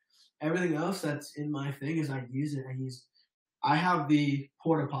mean. Everything else that's in my thing is I use it. I have the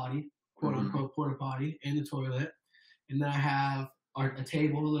porta potty, quote unquote porta potty, and the toilet, and then I have a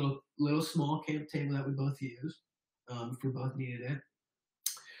table, a little small camp table that we both use, if we both needed it.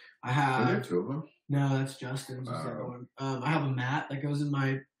 I have. Are there 2 of them? No, that's Justin's. I have a mat that goes in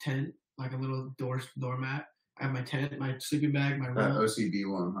my tent, a little doormat. I have my tent, my sleeping bag, my roll. That OCD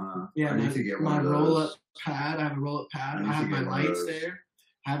one, huh? Yeah, I need to get one of those. My roll-up pad. I have a roll-up pad. I have my lights there.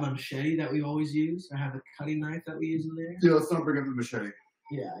 I have a machete that we always use. I have a cutting knife that we use in there. Yeah, let's not bring up the machete.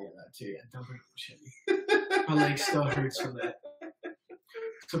 Yeah, that too. Yeah, don't bring up the machete. My leg still hurts from that.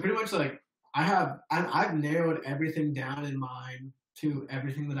 So pretty much I've narrowed everything down in mind to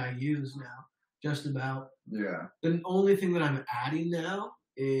everything that I use now. Just about. Yeah. The only thing that I'm adding now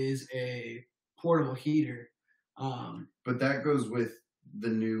is a portable heater. But that goes with the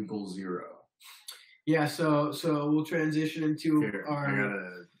new Goal Zero. Yeah, so we'll transition into Here,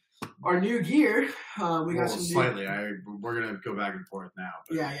 our new gear. We got some slightly. We're gonna go back and forth now.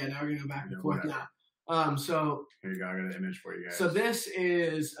 Yeah. Now we're gonna go back and forth now. So here you go. I got an image for you guys. So this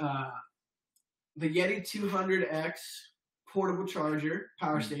is the Yeti 200X portable charger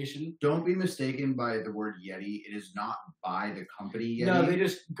power station. Don't be mistaken by the word Yeti. It is not by the company Yeti. No, they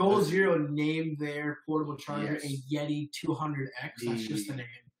just Goal Zero named their portable charger a Yeti 200X. That's just the name.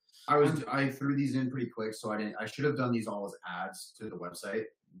 I threw these in pretty quick, so I should have done these all as ads to the website,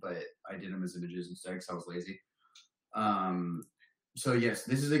 but I did them as images instead because I was lazy. So yes,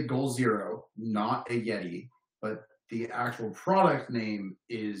 this is a Goal Zero, not a Yeti, but the actual product name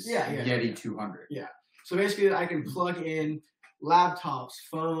is Yeti 200. Yeah. So basically, I can plug in laptops,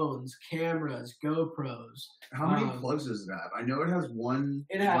 phones, cameras, GoPros. How many plugs does it have? I know it has one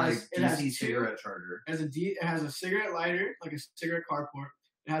DC cigarette charger. It has a cigarette lighter, like a cigarette car port.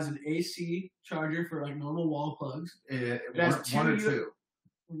 It has an AC charger for like normal wall plugs. It has one or two.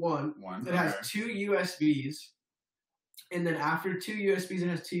 One. It has two USBs, and then after two USBs, it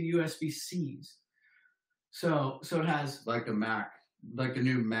has two USB-Cs. So it has like a Mac, like the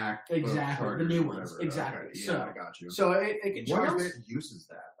new Mac. Exactly, the new ones. Exactly. Okay. Yeah, I got you. So it can charge. What else uses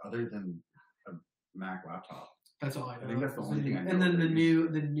that other than a Mac laptop? That's all I know. I think that's the only thing I know. And then the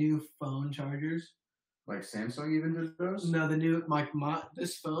new phone chargers. Like Samsung even does those? No, the new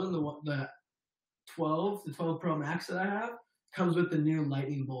this phone, the 12 Pro Max that I have comes with the new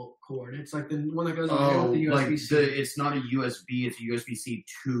lightning bolt cord. It's like the one that goes on the USB-C. It's not a USB, it's a USB-C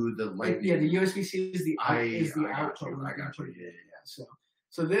to the lightning. The USB-C is the output. I got you. Yeah.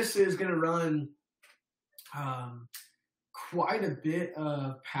 So this is gonna run quite a bit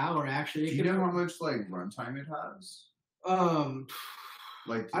of power actually. Do you know how much like runtime it has?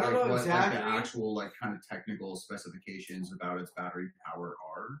 I don't know exactly what the actual kind of technical specifications about its battery power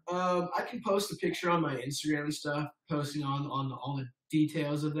are. I can post a picture on my Instagram and stuff, posting on all the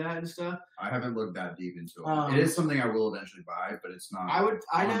details of that and stuff. I haven't looked that deep into it. It is something I will eventually buy, but it's not.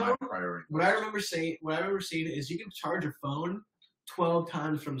 My priority. What I remember seeing is you can charge a phone 12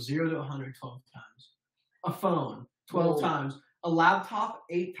 times from 0 to 100 12 times. A phone 12 times. A laptop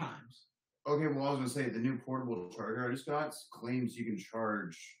 8 times. Okay, well, I was gonna say the new portable charger I just got claims you can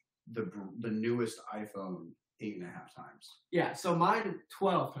charge the newest iPhone 8.5 times. Yeah, so mine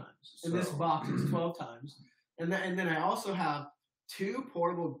 12 times. In this box, it's 12 times, and then I also have 2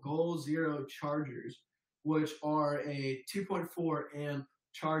 portable Goal Zero chargers, which are a 2.4 amp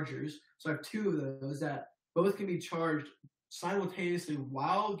chargers. So I have 2 of those that both can be charged simultaneously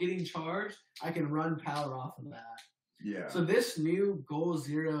while getting charged. I can run power off of that. Yeah. So this new Goal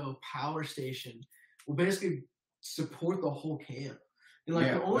Zero power station will basically support the whole camp. And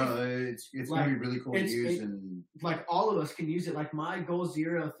it's gonna be really cool to use, and like all of us can use it. Like my Goal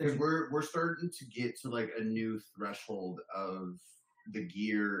Zero thing. Because we're starting to get to like a new threshold of the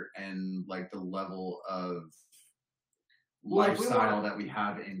gear and like the level of lifestyle that we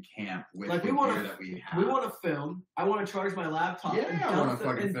have in camp with the gear that we have. We want to film. I want to charge my laptop and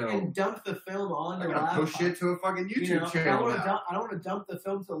dump the film on the laptop. Post shit to a fucking YouTube channel. I don't want to dump the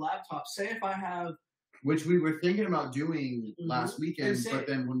film to the laptop. Say if I have, which we were thinking about doing last weekend, but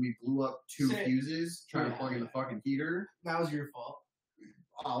then when we blew up 2 fuses trying to plug in the fucking heater, that was your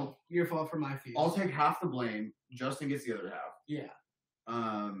fault. Your fault for my fuse. I'll take half the blame. Justin gets the other half. Yeah.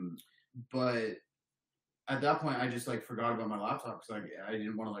 But at that point, I just forgot about my laptop because I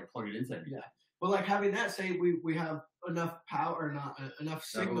didn't want to plug it into anything. Yeah, but having that, say we have enough power, or not enough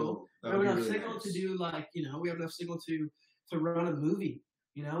signal. We have enough signal to do we have enough signal to run a movie.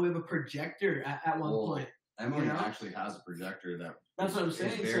 We have a projector at one point. Emily actually has a projector that's what I'm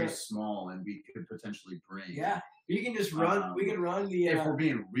saying. It's very small, and we could potentially bring. Yeah, you can just run. We can run the. If we're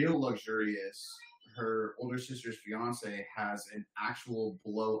being real luxurious, her older sister's fiance has an actual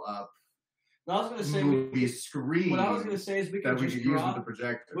blow up. I was going to say movie screen. What I was going to say is we can just use with the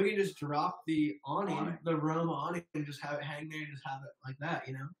projector. We can just drop the awning, the Rome awning, and just have it hang there and just have it like that,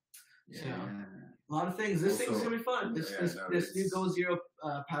 Yeah. So, a lot of things. This thing's going to be fun. This new Goal Zero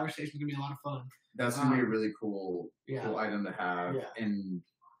power station is going to be a lot of fun. That's going to be a really cool item to have. Yeah. And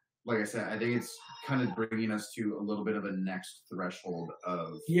like I said, I think it's kind of bringing us to a little bit of a next threshold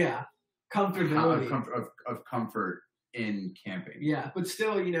of comfortability of comfort in camping. Yeah, but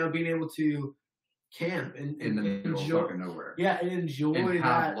still, being able to camp and in the middle of fucking nowhere. Yeah, and enjoy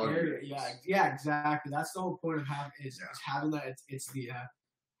that area. Luxuries. Yeah, exactly. That's the whole point of having that. It's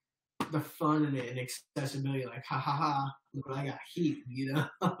the fun and accessibility. Like, look what I got, heat.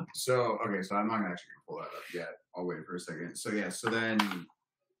 So I'm not actually gonna pull that up yet. I'll wait for a second. So then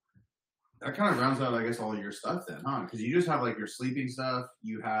That kind of rounds out, I guess, all your stuff then, huh? Because you just have like your sleeping stuff.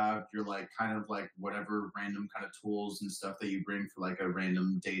 You have your like kind of like whatever random kind of tools and stuff that you bring for like a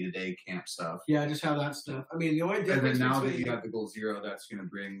random day-to-day camp stuff. Yeah, I just have that stuff. I mean, the only And difference then now that between you have the Goal Zero, that's going to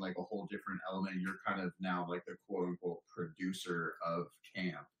bring like a whole different element. You're kind of now like the quote unquote producer of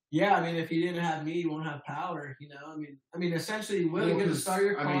camp. yeah, I mean, if you didn't have me, you won't have power. You know, I mean, essentially, you wouldn't get to start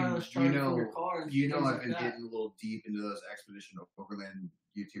your car. Your car. You know, I've been getting a little deep into those Expedition Overland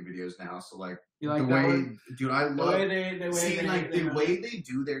YouTube videos now. So like, like the way, dude, I love the way they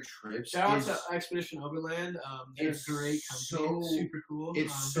do their trips. Shout out to Expedition Overland. They're a great company. It's super cool.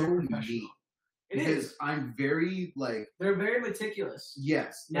 It's so neat. Because I'm very like they're very meticulous.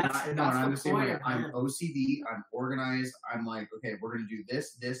 Yes, I'm the same way. I'm OCD. I'm organized. I'm like, okay, we're gonna do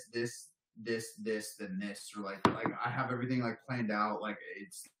this, then this, or like I have everything like planned out. Like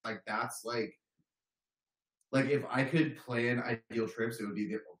it's like that's like if I could plan ideal trips, it would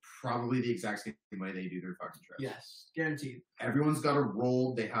be probably the exact same way they do their fucking trips. Yes, guaranteed. Everyone's got a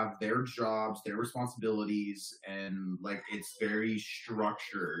role. They have their jobs, their responsibilities, and like it's very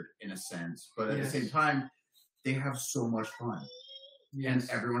structured in a sense. But at the same time, they have so much fun, and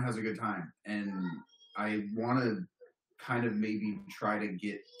everyone has a good time. And I want to kind of maybe try to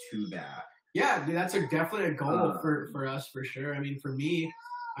get to that. Yeah, dude, that's definitely a goal for us for sure. I mean, for me,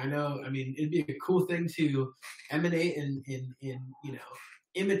 I know. I mean, it'd be a cool thing to emanate and you know,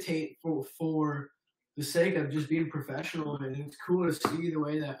 imitate for the sake of just being professional. And it's cool to see the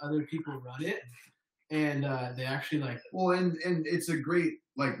way that other people run it, and they actually like. Well, and it's a great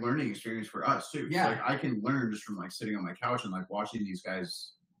like learning experience for us too. Yeah, like I can learn just from like sitting on my couch and like watching these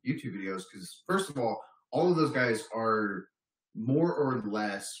guys' YouTube videos. Because first of all of those guys are more or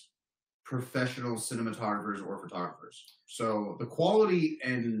less professional cinematographers or photographers. So the quality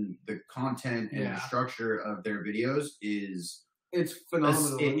and the content and the structure of their videos it's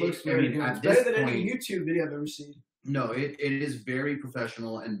phenomenal. It looks very good. It's better than any YouTube video I've ever seen. No, it is very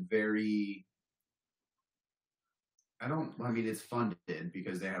professional and very it's funded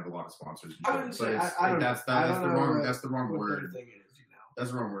because they have a lot of sponsors. That's the wrong word. That's the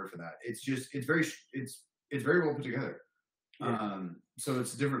wrong word for that. It's very well put together. Yeah. So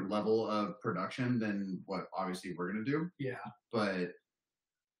it's a different level of production than what obviously we're going to do. Yeah. But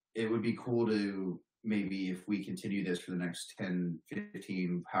it would be cool to maybe if we continue this for the next 10,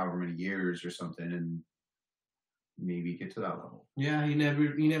 15, however many years or something and maybe get to that level. Yeah, you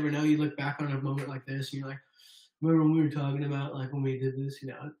never know. You look back on a moment like this and you're like, remember when we were talking about like when we did this, you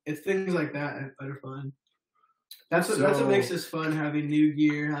know, it's things like that that are fun. That's what makes this fun, having new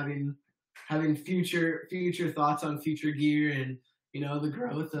gear, having future thoughts on future gear and, you know, the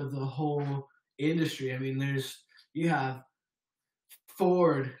growth of the whole industry. I mean, you have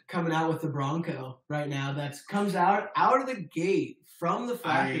Ford coming out with the Bronco right now that comes out of the gate from the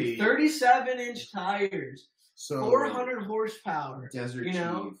factory, 37-inch tires, 400 horsepower. Desert you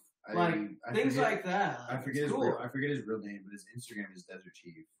know, Chief. Things like that. I forget his real name, but his Instagram is Desert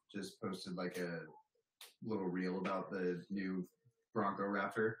Chief. Just posted like a little reel about the new Bronco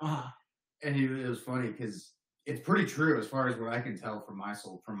Raptor. And it was funny because it's pretty true as far as what I can tell from my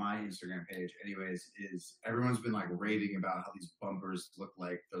Instagram page. Anyways, is everyone's been like raving about how these bumpers look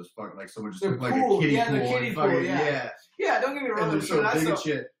like those like someone just looked like a kiddie pool. The kiddie pool. Yeah, don't get me wrong. And they're so big and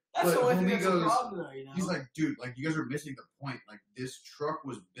shit. That's the only thing that's a problem though, you know? He's like, dude, like you guys are missing the point. Like this truck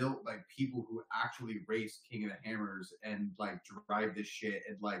was built by people who actually race King of the Hammers and like drive this shit,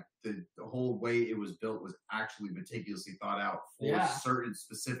 and like the whole way it was built was actually meticulously thought out for certain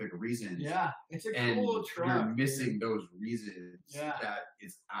specific reasons. Yeah, it's a cool truck. You're missing those reasons that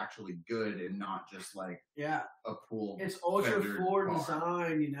it's actually good and not just like a pool. It's ultra Ford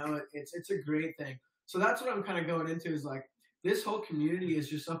design, you know. It's a great thing. So that's what I'm kind of going into is like. This whole community is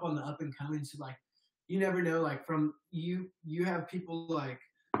just up on the up and coming. So like, you never know. Like from you have people like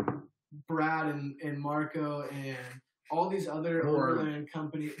Brad and Marco and all these other overland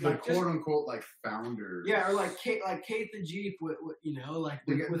companies, the like quote unquote like founders. Yeah, or like Kate the Jeep. With you know, like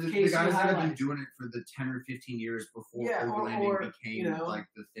the guys that have been doing it for the 10 or 15 years before overlanding became like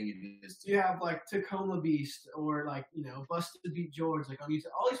the thing it is. You have like Tacoma Beast or like you know Busted Beat George. Like on YouTube,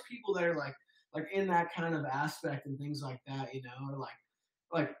 all these people that are like in that kind of aspect and things like that, you know, or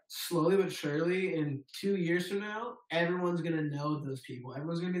like slowly but surely in 2 years from now, everyone's going to know those people.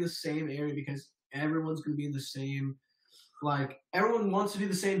 Everyone's going to be in the same area because everyone's going to be in the same, like, everyone wants to do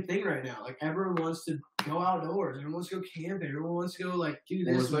the same thing right now. Like, everyone wants to go outdoors. Everyone wants to go camping. Everyone wants to go, like, do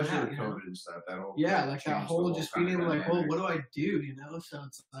this especially and that, with COVID and stuff. That whole like that whole just being able like, well, what do I do, you know? So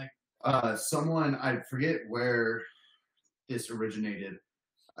it's like. Someone, I forget where this originated.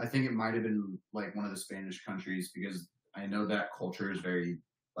 I think it might have been like one of the Spanish countries because I know that culture is very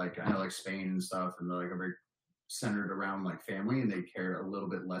like I know like Spain and stuff, and they're like very centered around like family, and they care a little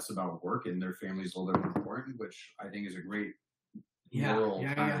bit less about work, and their family's a little bit more important, which I think is a great moral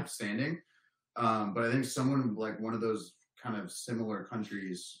kind of standing. But I think someone like one of those kind of similar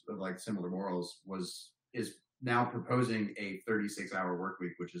countries of like similar morals is now proposing a 36-hour work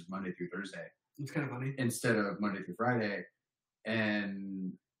week, which is Monday through Thursday. It's kind of funny. Instead of Monday through Friday.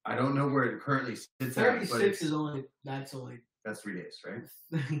 And I don't know where it currently sits 36 is that's 3 days, right?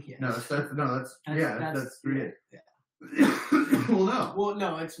 Yes. No, that's 3 days. Yeah. Well,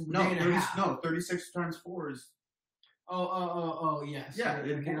 no, it's 36 times 4 is. Oh, yes. Yeah,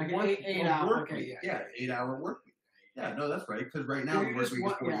 like 8 hours. Okay, yeah, 8-hour work week. Yeah, no, that's right. Because right now the work week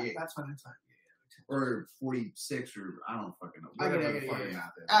is 48. Yeah, that's fine. That's fine. Or 46, or I don't fucking know. Whatever the fucking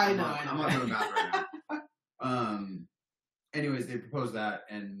math is. I know. I'm not doing math right now. Anyways, they proposed that,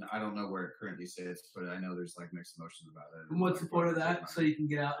 and I don't know where it currently sits, but I know there's like mixed emotions about it. And what's the point of that? So you can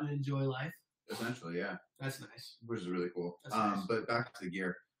get out and enjoy life. Essentially, yeah. That's nice. Which is really cool. Nice. But back to the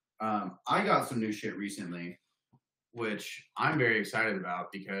gear. I got some new shit recently, which I'm very excited about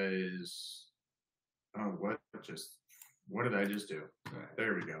because what did I just do? Right.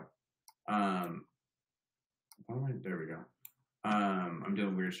 There we go. There we go. I'm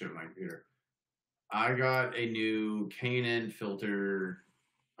doing weird shit with my computer. I got a new K&N filter.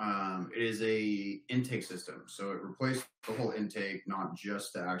 It is a intake system, so it replaced the whole intake, not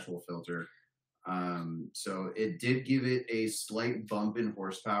just the actual filter. So it did give it a slight bump in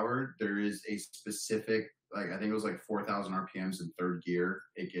horsepower. There is a specific, like I think it was like 4,000 RPMs in third gear.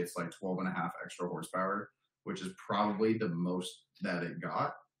 It gets like 12.5 extra horsepower, which is probably the most that it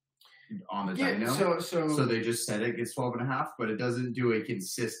got on the dyno. So they just said it gets 12.5, but it doesn't do a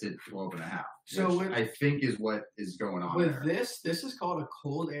consistent 12.5. So I think is what is going on with there. This is called a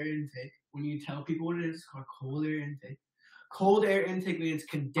cold air intake. When you tell people what it is, it's called cold air intake. Cold air intake means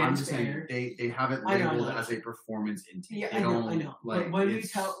condensed air. They have it labeled as a performance intake. Yeah, I know. Like, but when you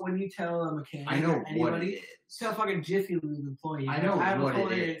tell a mechanic, I know or anybody, what it is. Tell a fucking Jiffy Lube employee. I know have what a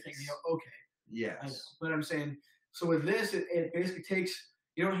cold it air is. intake. You go, okay. Yes. I know. But I'm saying, so with this, it basically takes.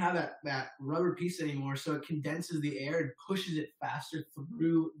 You don't have that rubber piece anymore, so it condenses the air and pushes it faster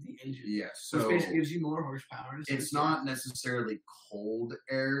through the engine. Yes, so which basically gives you more horsepower. It's not necessarily cold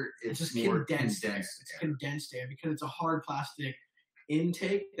air; it's just more condensed air. It's condensed air because it's a hard plastic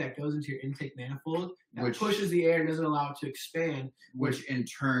intake that goes into your intake manifold that pushes the air and doesn't allow it to expand. Which in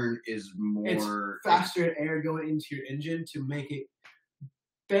turn is more it's faster air going into your engine to make it.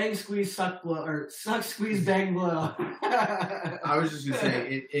 Bang, squeeze, suck, blow, or suck, squeeze, bang, blow. I was just going to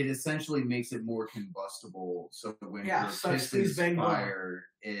say, it essentially makes it more combustible. So when suck, squeeze, bang, fire,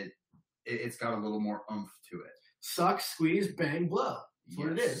 it's got a little more oomph to it. Suck, squeeze, bang, blow. That's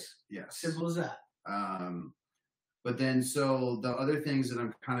what it is. Yes. Simple as that. But then, so the other things that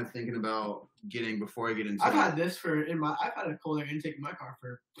I'm kind of thinking about getting before I get into I've had a cold air intake in my car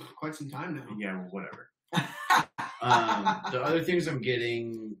for quite some time now. Yeah, well, whatever. The other things I'm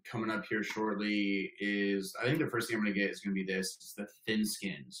getting coming up here shortly is, I think the first thing I'm going to get is going to be this. It's the thin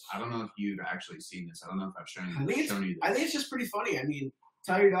skins. I don't know if you've actually seen this. I don't know if I've shown you this. I think it's just pretty funny. I mean,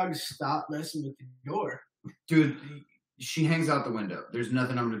 tell your dog to stop messing with the door. Dude, she hangs out the window. There's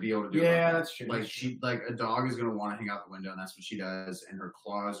nothing I'm going to be able to do. Yeah, that's true. Like a dog is going to want to hang out the window, and that's what she does. And her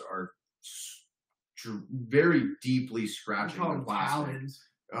claws are very deeply scratching the plastic. Talons.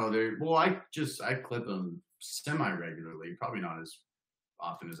 Oh, I clip them semi-regularly, probably not as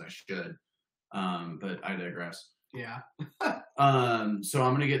often as I should, but I digress. Yeah. So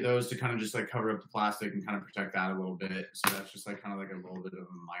I'm gonna get those to kind of just like cover up the plastic and kind of protect that a little bit. So that's just like kind of like a little bit of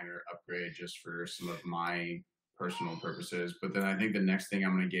a minor upgrade just for some of my personal purposes. But then I think the next thing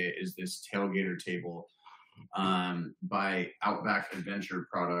I'm gonna get is this tailgater table by Outback Adventure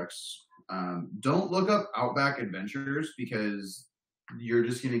Products. Don't look up Outback Adventures because you're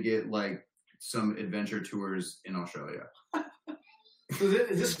just gonna get like some adventure tours in Australia. So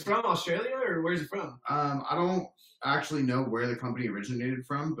is this from Australia or where's it from? I don't actually know where the company originated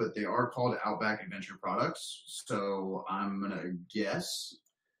from, but they are called Outback Adventure Products. So I'm gonna guess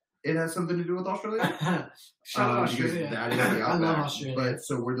it has something to do with Australia. Shout out Australia. That is the Outback. I love Australia. But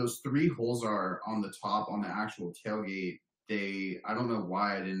so where those 3 holes are on the top on the actual tailgate, I don't know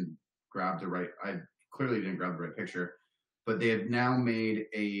why I clearly didn't grab the right picture. But they have now made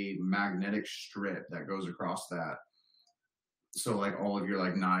a magnetic strip that goes across that. So like all of your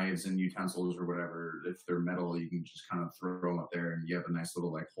like knives and utensils or whatever, if they're metal, you can just kind of throw them up there and you have a nice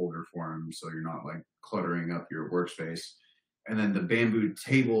little like holder for them so you're not like cluttering up your workspace. And then the bamboo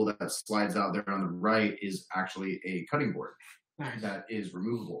table that slides out there on the right is actually a cutting board. Nice. that is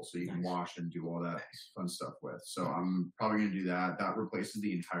removable, so you can wash and do all that fun stuff with. So I'm probably going to do that. That replaces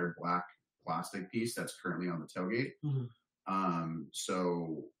the entire black plastic piece that's currently on the tailgate.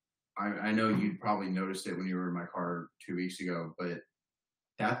 So I know you probably noticed it when you were in my car 2 weeks ago, but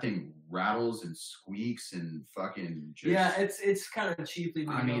that thing rattles and squeaks and fucking just... Yeah, it's kind of cheaply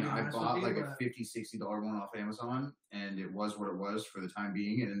made. I mean, I bought like a $50-$60 one off Amazon, and it was what it was for the time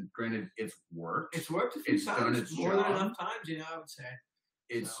being. And granted, it's worked. It's worked a few times. Done its more job. than enough times, I would say.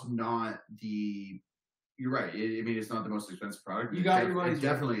 It's not the... You're right. I mean, it's not the most expensive product. You got your money's worth. It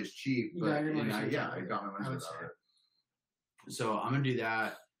definitely is cheap, but I got my money's worth out of it. So I'm going to do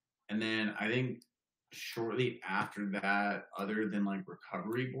that. And then I think shortly after that, other than like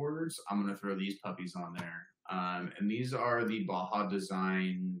recovery boards, I'm going to throw these puppies on there. And these are the Baja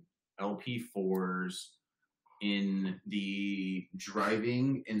Design LP4s in the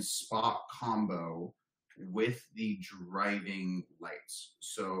driving and spot combo with the driving lights.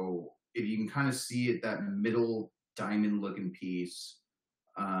 So if you can kind of see it, that middle diamond looking piece,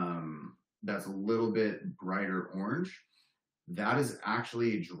 that's a little bit brighter orange. That is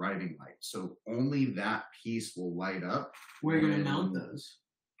actually a driving light. So only that piece will light up. Where are you going to mount those?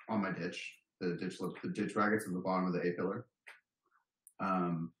 On my ditch. The ditch brackets at the bottom of the A-pillar.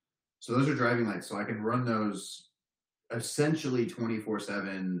 So those are driving lights. So I can run those essentially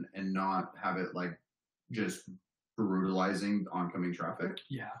 24/7 and not have it like just brutalizing oncoming traffic.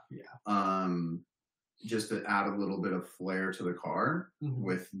 Yeah. Just to add a little bit of flair to the car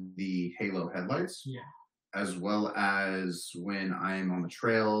with the halo headlights. Yeah. As well as when I'm on the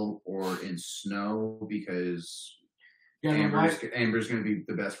trail or in snow, because amber's going to be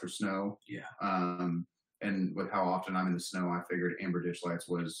the best for snow. Yeah. And with how often I'm in the snow, I figured amber ditch lights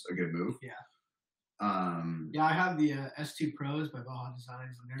was a good move. Yeah. I have the S2 Pros by Baja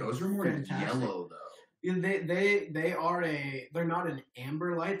Designs. And those are more yellow though. Yeah, they're not an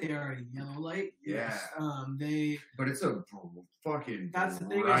amber light, they are a yellow light. Yeah. Yes. But it's a fucking that's the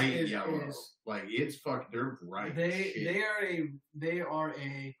thing bright yellow. Like it's fucking they're bright. They are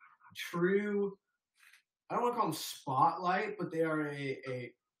a true, I don't want to call them spotlight, but they are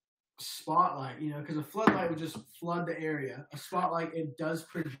a spotlight, because a floodlight would just flood the area. A spotlight, it does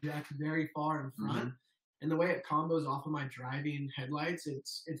project very far in front. And the way it combos off of my driving headlights,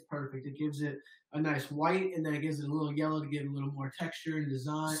 it's perfect. It gives it a nice white, and then it gives it a little yellow to give it a little more texture and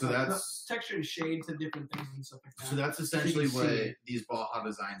design. So that's texture and shade to different things and stuff like that. So that's essentially what these Baja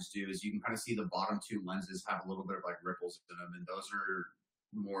Designs do. Is you can kind of see the bottom two lenses have a little bit of like ripples in them, and those are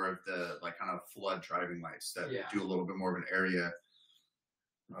more of the like kind of flood driving lights that do a little bit more of an area.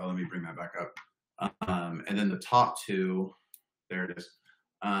 Oh, let me bring that back up. And then the top two, there it is.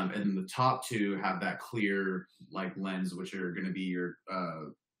 And then the top two have that clear like lens, which are going to be your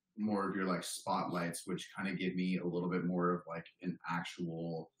more of your like spotlights, which kind of give me a little bit more of like an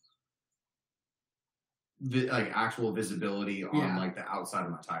actual visibility on like the outside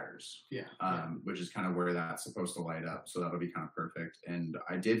of my tires. Which is kind of where that's supposed to light up. So that'll be kind of perfect. And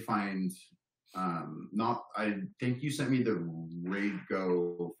I did find I think you sent me the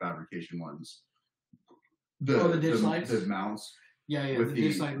Raid-Go fabrication ones. The ditch lights? The mounts. Yeah, the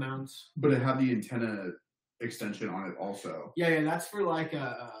ditch light mounts. But it had the antenna extension on it also. Yeah, that's for like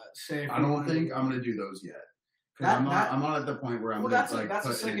say. I don't think I'm gonna do those yet. I'm not at the point where I'm gonna put an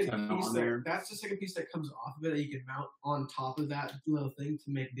antenna on there. That's the second piece that comes off of it that you can mount on top of that little thing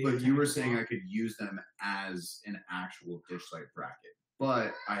to make the. But you were saying I could use them as an actual ditch light bracket.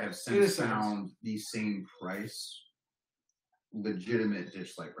 But I have since found the same price legitimate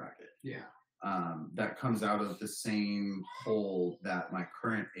ditch light bracket. Yeah. That comes out of the same hole that my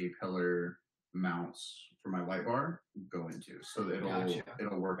current A-pillar mounts for my light bar go into. So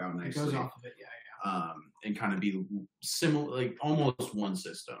it'll work out nicely. It goes off of it, and kind of be similar, like almost one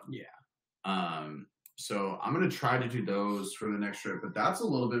system. Yeah. So I'm gonna try to do those for the next trip, but that's a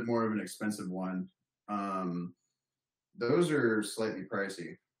little bit more of an expensive one. Those are slightly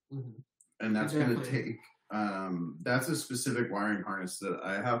pricey, and that's going to take. That's a specific wiring harness that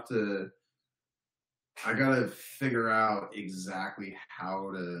I gotta figure out exactly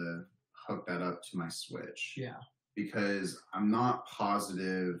how to hook that up to my switch. Yeah, because I'm not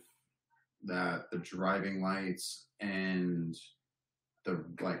positive that the driving lights and the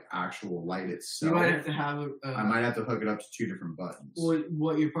like actual light itself. You might have to have. I might have to hook it up to two different buttons. Well,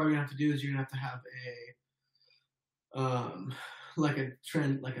 what you're probably gonna have to do is you're gonna have to have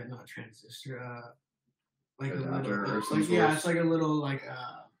not a transistor, like adapter a little, or some sort. Yeah, it's like a little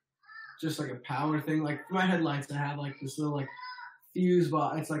just like a power thing. Like for my headlights, I have like this little like fuse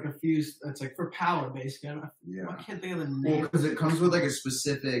box. It's like a fuse. It's like for power, basically. I can't think of the name. Well, because it comes with like a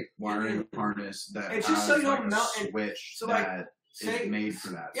specific wiring harness that it's has just so you like don't a melt. switch So like, that is made for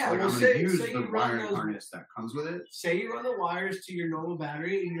that. Yeah, so like well, I'm going to use say the you run wiring those, harness that comes with it. Say you run the wires to your normal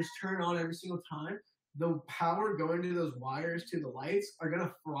battery and you just turn it on every single time. The power going to those wires to the lights are going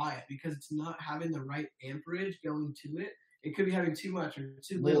to fry it because it's not having the right amperage going to it. It could be having too much or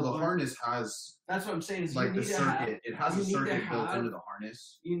too little. Well, the harness has. That's what I'm saying. Is like the circuit, it has a circuit built into the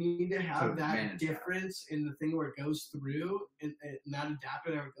harness. You need to have that difference in the thing where it goes through, and that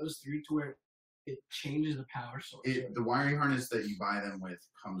adapter that it goes through to where it changes the power source. The wiring harness that you buy them with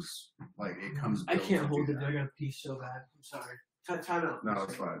comes I can't hold it. I got to pee so bad. I'm sorry. Time out. No,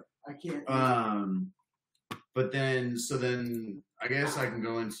 it's fine. I can't. But then I guess I can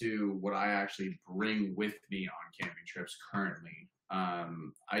go into what I actually bring with me on camping trips currently.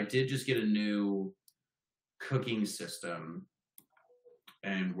 I did just get a new cooking system,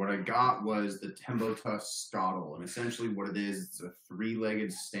 and what I got was the Tembo-Tuff Scottle. And essentially what it is, it's a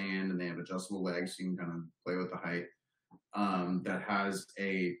 3-legged stand, and they have adjustable legs so you can kind of play with the height. That has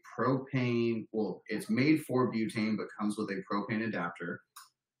a propane, well, it's made for butane, but comes with a propane adapter.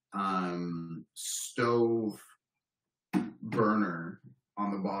 Stove burner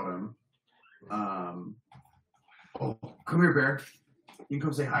on the bottom. Oh, come here, Bear. You can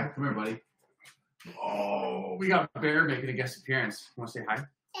come say hi. Come here, buddy. Oh, we got Bear making a guest appearance. You want to say hi?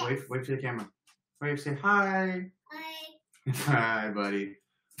 Wait for the camera. Wait, say hi. Hi. Hi, buddy.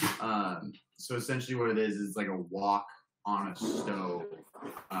 So essentially what it is like a wok on a stove,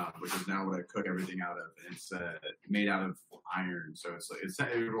 which is now what I cook everything out of. It's made out of iron, so it's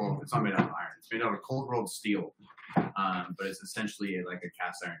not made out of iron. It's made out of cold rolled steel, but it's essentially like a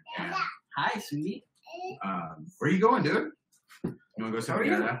cast iron pan. Hi, sweetie. Where are you going, dude? You want to go sit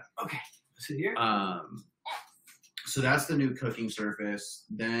together? Okay, sit here. So that's the new cooking surface.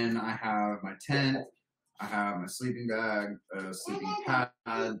 Then I have my tent. I have my sleeping bag, a sleeping pad,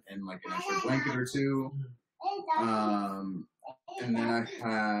 and like an extra blanket or two. And then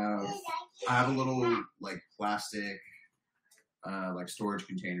I have a little like plastic like storage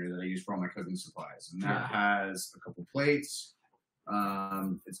container that I use for all my cooking supplies, and that has a couple plates.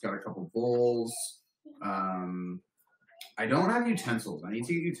 It's got a couple bowls. I don't have utensils. I need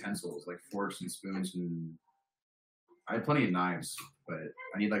to get utensils like forks and spoons, and I have plenty of knives, but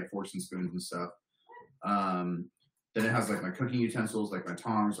I need like forks and spoons and stuff. Then it has like my cooking utensils, like my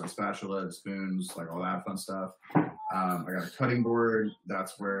tongs, my spatula, the spoons, like all that fun stuff. I got a cutting board.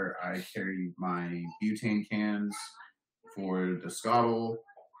 That's where I carry my butane cans for the scottle.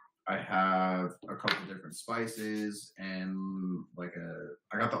 I have a couple different spices and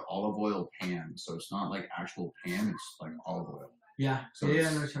I got the olive oil pan. So it's not like actual pan, it's like olive oil. Yeah. So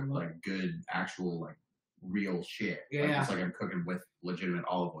it's like good, actual, like real shit. Yeah. Like, it's like I'm cooking with legitimate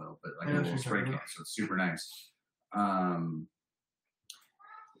olive oil, but like a little spray can. So it's super nice.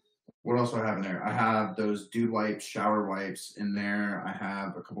 What else do I have in there? I have those dude wipes, shower wipes in there. I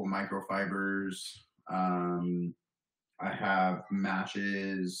have a couple microfibers. I have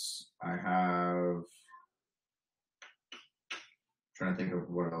matches. I'm trying to think of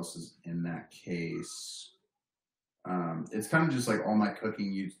what else is in that case. It's kind of just like all my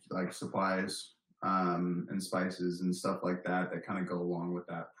cooking like supplies, and spices and stuff like that kind of go along with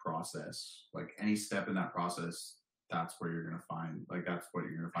that process. Like any step in that process, that's where you're gonna find, like that's what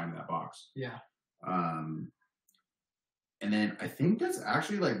you're gonna find in that box. Yeah. And then I think that's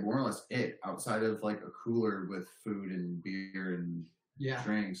actually like more or less it, outside of like a cooler with food and beer and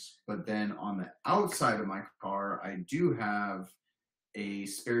drinks. But then on the outside of my car, I do have a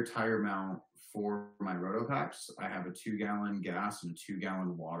spare tire mount for my roto packs. I have a 2-gallon gas and a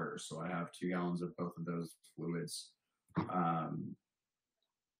 2-gallon water. So I have 2 gallons of both of those fluids,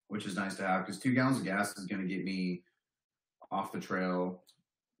 which is nice to have because 2 gallons of gas is going to get me off the trail.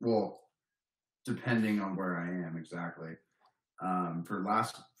 Well, depending on where I am exactly.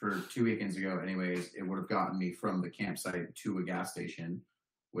 For 2 weekends ago, anyways, it would have gotten me from the campsite to a gas station,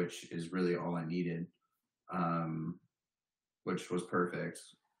 which is really all I needed, which was perfect.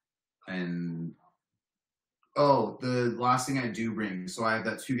 And the last thing I do bring, so I have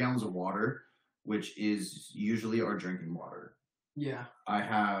that 2 gallons of water, which is usually our drinking water. Yeah. I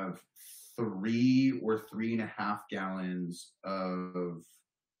have 3 or 3.5 gallons of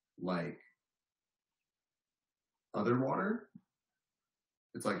like other water.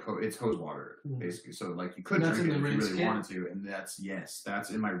 It's like it's hose water basically. So like you could drink it if you really wanted to, and that's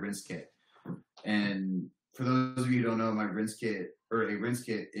in my rinse kit. And for those of you who don't know, my rinse kit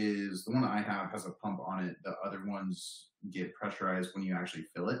is the one that I have has a pump on it. The other ones get pressurized when you actually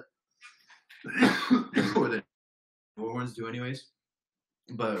fill it. Or the ones do anyways.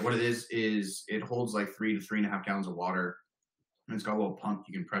 But what it is it holds like 3 to 3.5 gallons of water, and it's got a little pump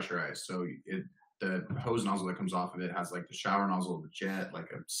you can pressurize. So the hose nozzle that comes off of it has like the shower nozzle, the jet,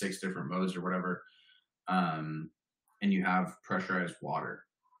 like 6 different modes or whatever, and you have pressurized water,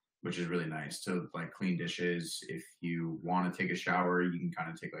 which is really nice to like clean dishes. If you want to take a shower, you can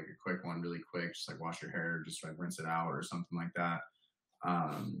kind of take like a quick one really quick, just like wash your hair, just like rinse it out or something like that.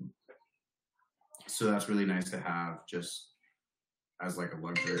 So that's really nice to have just as like a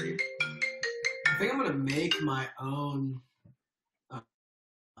luxury. I think I'm gonna make my own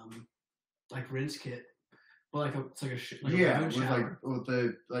like rinse kit. Well, it's like a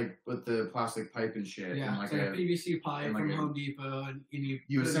with the plastic pipe and shit. Yeah, and like it's like a PVC pipe from Home Depot, and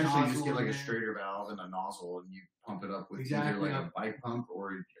you essentially just get like a straighter valve and a nozzle, and you pump it up with either like a bike pump,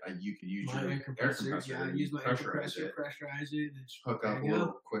 or you could use your air compressor. Yeah, I use my air compressor, pressurize it, and hook up a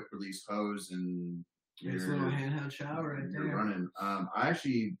little quick release hose, and it's a little handheld shower right there. You're running.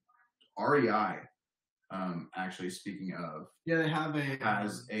 REI. Actually, speaking of, they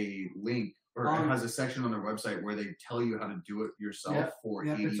has a link. Or it has a section on their website where they tell you how to do it yourself for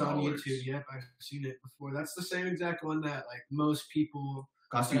 $80. It's on YouTube. Yep, I've seen it before. That's the same exact one that like most people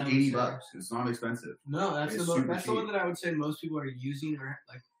cost you $80. It's not expensive. No, that's the one that I would say most people are using or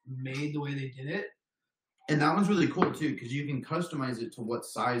like made the way they did it. And that one's really cool too because you can customize it to what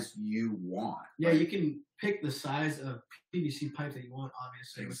size you want. Yeah, you can pick the size of PVC pipe that you want.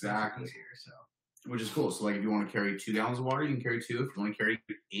 Obviously, exactly. Easier, so. Which is cool. So, like, if you want to carry 2 gallons of water, you can carry 2. If you want to carry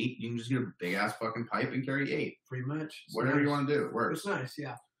 8, you can just get a big ass fucking pipe and carry 8. Pretty much. Whatever you want to do, it works. It's nice,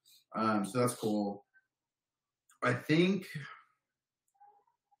 yeah. So that's cool. I think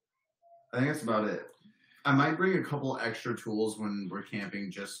that's about it. I might bring a couple extra tools when we're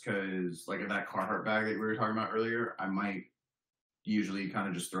camping, just because, like, that Carhartt bag that we were talking about earlier, I might usually kind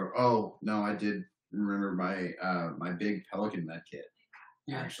of just throw. Oh no, I did remember my big Pelican med kit.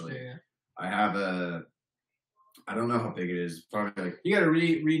 Yeah, actually. Yeah. I have I don't know how big it is. Probably like you got to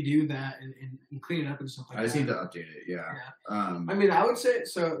redo that and clean it up and stuff like that. I just need to update it. Yeah. I mean, I would say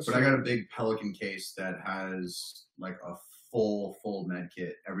so. But I got a big Pelican case that has like a full med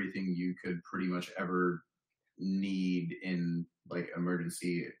kit, everything you could pretty much ever need in like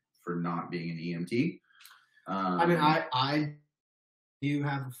emergency for not being an EMT. I mean, I do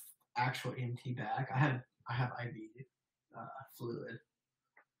have actual EMT bag. I have IV fluid.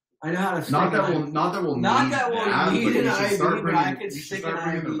 I know how to. Not that we'll need an IV, but I could stick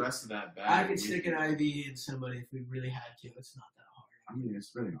an IV. The rest of that bag. I could stick an IV in somebody if we really had to. It's not that hard. I mean,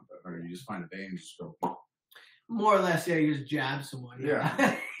 it's really not that hard. You just find a vein and just go. More or less, yeah. You just jab someone.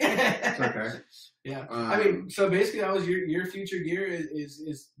 Yeah. It's okay. Yeah. I mean, so basically, that was your future gear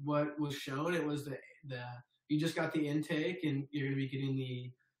is what was shown. It was the you just got the intake, and you're gonna be getting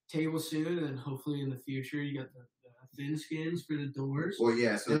the table soon, and then hopefully in the future you got the thin skins for the doors. Well,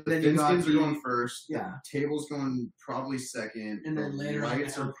 yeah, so the thin skins are going first. Yeah. The table's going probably second. And then later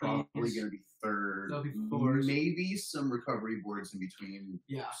lights are probably going to be third. They'll be fourth. Maybe some recovery boards in between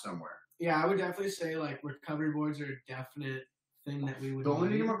somewhere. Yeah, I would definitely say like recovery boards are a definite thing that we would The only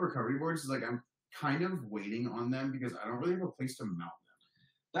thing about recovery boards is like I'm kind of waiting on them because I don't really have a place to mount them.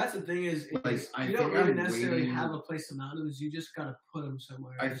 That's the thing is you don't even necessarily have a place to mount them. You just gotta put them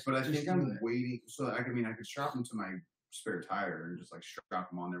somewhere. But I think I'm waiting. So I could strap them to my spare tire and just like strap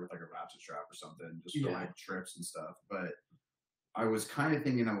them on there with like a ratchet strap or something, just for like trips and stuff. But I was kind of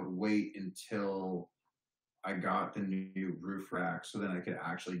thinking I would wait until I got the new roof rack, so then I could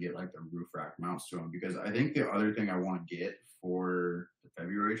actually get like the roof rack mounts to them. Because I think the other thing I want to get for the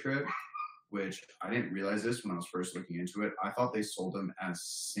February trip, which I didn't realize this when I was first looking into it. I thought they sold them as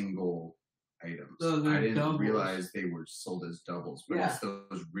single items. I didn't realize they were sold as doubles, but it's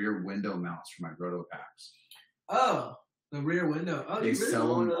those rear window mounts for my roto packs. Oh, the rear window. Oh, they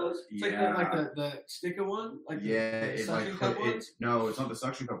sell one of those? It's like the sticker one? Like the suction cup ones? No, it's not the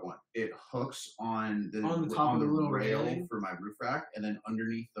suction cup one. It hooks on the top of the little rail railing for my roof rack, and then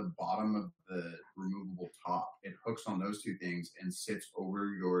underneath the bottom of the removable top, it hooks on those two things and sits over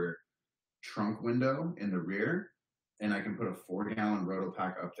your trunk window in the rear, and I can put a 4-gallon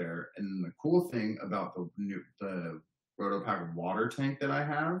Rotopack up there. And the cool thing about the Rotopack water tank that I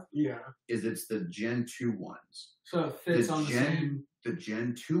have, is it's the Gen 2 ones. So it fits on the same. The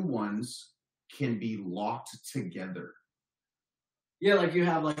Gen 2 ones can be locked together. Yeah, like you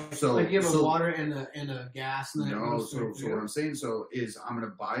have you have a water and a gas. And so what I'm saying is I'm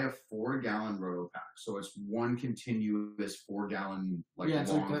gonna buy a 4-gallon Rotopack. So it's one continuous 4-gallon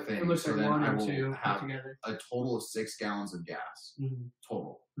long thing. It looks so like then one I or will two have together. a total of 6 gallons of gas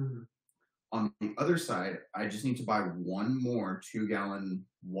total. Mm-hmm. On the other side, I just need to buy one more 2-gallon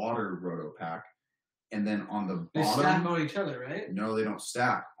water Rotopack And then on the They bottom, stack on each other, right? no, they don't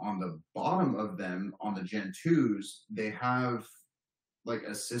stack. On the bottom of them, on the Gen 2s, they have like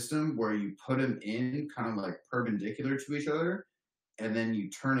a system where you put them in kind of like perpendicular to each other, and then you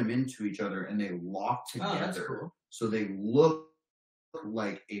turn them into each other, and they lock together. Oh, that's cool. So they look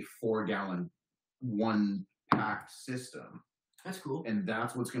like a 4-gallon one pack system. That's cool. And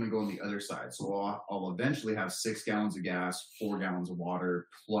that's what's going to go on the other side. So I'll eventually have 6 gallons of gas, 4 gallons of water,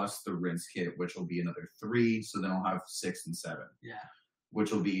 plus the rinse kit, which will be another 3. So then I'll have 6 and 7. Yeah.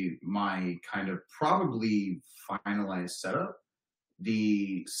 Which will be my kind of probably finalized setup.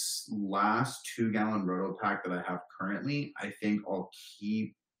 The last 2-gallon roto pack that I have currently, I think I'll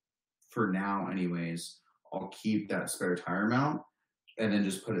keep, for now anyways, I'll keep that spare tire mount and then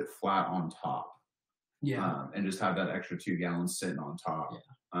just put it flat on top. Yeah. And just have that extra 2 gallons sitting on top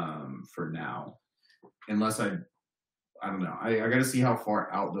for now. Unless I don't know. I got to see how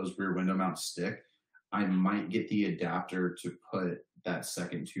far out those rear window mounts stick. I might get the adapter to put that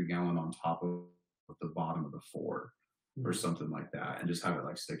second 2-gallon on top of the bottom of the 4 or something like that, and just have it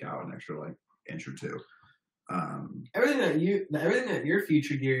like stick out an extra like inch or 2. Everything that your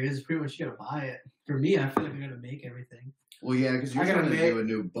future gear is pretty much you gotta buy it. For me, I feel like I gotta make everything. Well, yeah, because you're trying to do a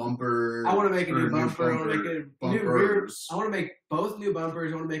new bumper. I want to make a new bumper. I want to make a new rear. I want to make both new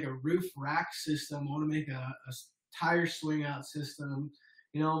bumpers. I want to make a roof rack system. I want to make a tire swing out system.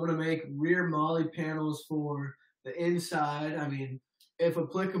 You know, I want to make rear molly panels for the inside. I mean, if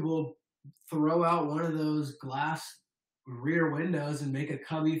applicable, throw out one of those glass rear windows and make a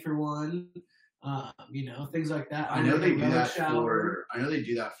cubby for one. You know, things like that. I know they do that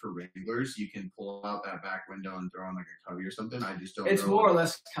for Wranglers. You can pull out that back window and throw in like a cubby or something. I just don't know. It's more or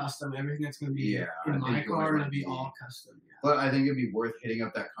less custom. Everything that's going to be in my car will be all custom. Yeah. But I think it'd be worth hitting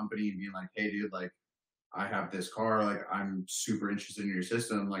up that company and being like, hey, dude, like, I have this car. Like, I'm super interested in your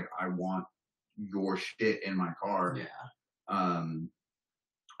system. Like, I want your shit in my car. Yeah.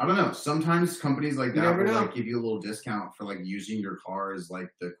 I don't know. Sometimes companies like that will like give you a little discount for like using your car as like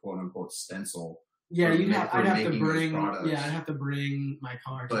the quote unquote stencil. Yeah, I'd have to bring my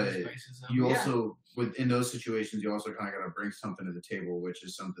car to those places. You also, in those situations, you also kind of got to bring something to the table, which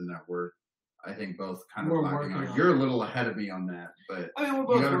is something that I think both kind of lacking on. You're a little ahead of me on that, but I mean, we're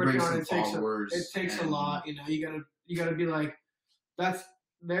both working on it. It takes a lot, you know. You gotta be like,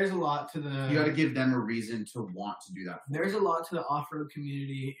 there's a lot to the. You got to give them a reason to want to do that. There's a lot to the off-road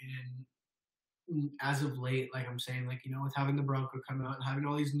community, and as of late, like I'm saying, like, you know, with having the Bronco come out and having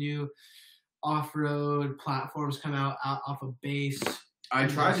all these new off-road platforms come out off of base. I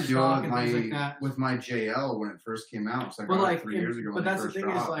tried to do it with my JL when it first came out. So I got it 3 years ago. But that's the thing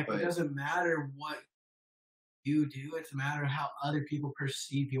is, like, it doesn't matter what you do; it's a matter of how other people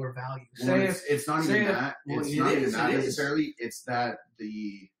perceive your value. It's not even that. It's not even that necessarily. It's that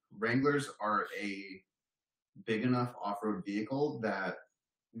the Wranglers are a big enough off-road vehicle that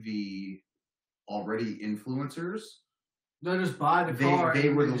the already influencers. They'll just buy the car. They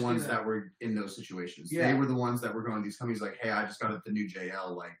were the ones that were in those situations. Yeah. They were the ones that were going to these companies like, hey, I just got the new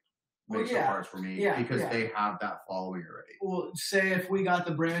JL, like, make some parts for me. Yeah, because they have that following already. Well, say if we got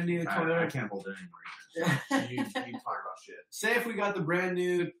the brand new Toyota. I can't hold it anymore. You talk about shit. Say if we got the brand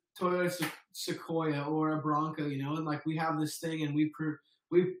new Toyota Sequoia or a Bronco, you know, and like we have this thing and we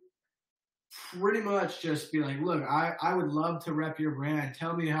pretty much just be like, look, I would love to rep your brand.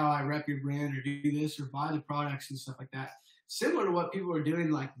 Tell me how I rep your brand or do this or buy the products and stuff like that. Similar to what people are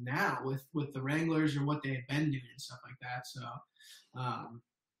doing like now with the Wranglers or what they've been doing and stuff like that. So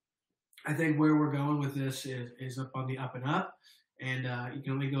I think where we're going with this is up on the up and up, and you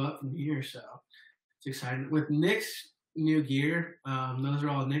can only go up from here. So it's exciting. With Nick's new gear, those are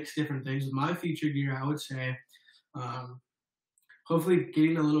all Nick's different things. With my future gear, I would say hopefully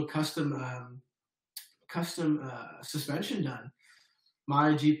getting a little custom suspension done.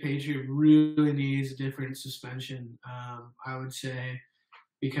 My Jeep Patriot really needs a different suspension, I would say,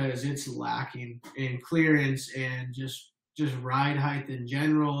 because it's lacking in clearance and just ride height in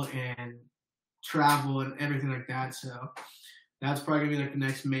general and travel and everything like that. So that's probably gonna be like the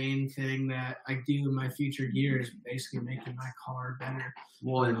next main thing that I do in my future gear is basically making my car better.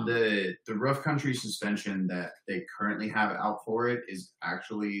 Well, and the rough country suspension that they currently have out for it is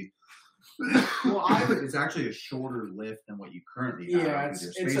actually it's actually a shorter lift than what you currently have. Yeah,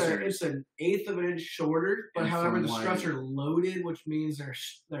 it's an eighth of an inch shorter, but however the struts are loaded, which means they're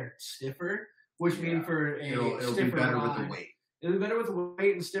stiffer, which means for it'll stiffer be better ride. with the weight. It'll be better with the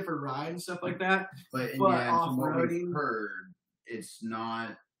weight and stiffer ride and stuff like that. But from what we've heard, it's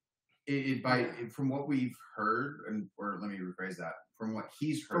not. From what we've heard, or let me rephrase that. from what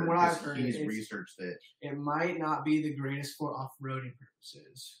he's heard, From what I've heard, he's researched it. It might not be the greatest for off-roading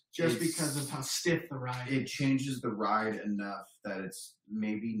purposes, just because of how stiff the ride is. It changes the ride enough that it's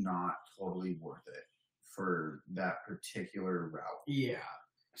maybe not totally worth it for that particular route. Yeah.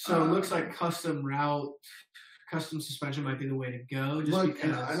 So it looks like custom suspension might be the way to go. Just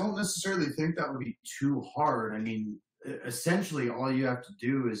because I don't necessarily think that would be too hard. I mean, essentially, all you have to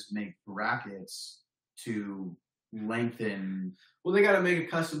do is make brackets to lengthen. Well, they got to make a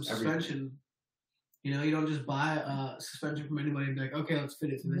custom suspension. You know, you don't just buy a suspension from anybody and be like, okay, let's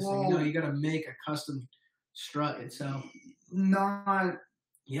fit it to this thing. You know, you got to make a custom strut itself. Not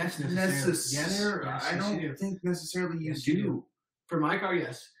necessarily. Yes, I don't think necessarily you do. For my car,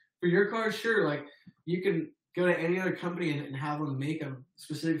 yes. For your car, sure. Like, you can go to any other company and have them make them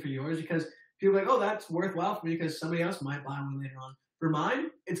specific for yours, because people are like, oh, that's worthwhile for me because somebody else might buy one later on. For mine,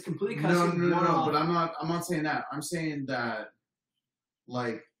 it's completely custom. No, but I'm not saying that. I'm saying that,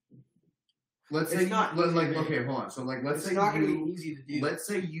 like, let's say, okay, hold on. So, like, let's say it's not going to be easy to do. Let's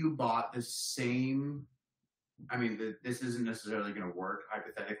say you bought the same. I mean, this isn't necessarily going to work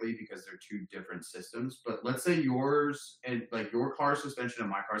hypothetically because they're two different systems. But let's say yours and like your car suspension and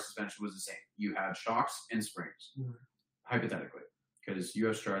my car suspension was the same. You had shocks and springs, hypothetically, because you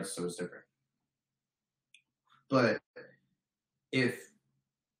have struts, so it's different. But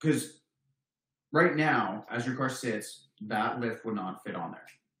because right now, as your car sits, that lift would not fit on there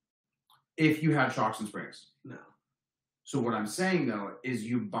if you had shocks and springs. No. So what I'm saying though is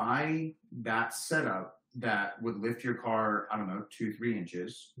you buy that setup that would lift your car, I don't know, 2-3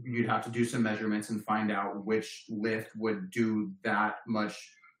 inches. You'd have to do some measurements and find out which lift would do that much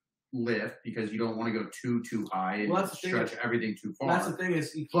lift, because you don't want to go too high and stretch everything too far. That's the thing,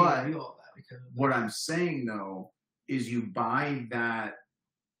 is you can't do all that. Because what I'm saying though is you buy that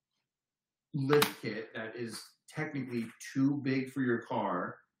lift kit that is technically too big for your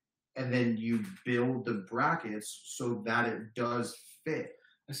car, and then you build the brackets so that it does fit.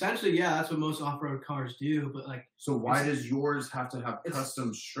 Essentially, yeah, that's what most off-road cars do, but like... So why does yours have to have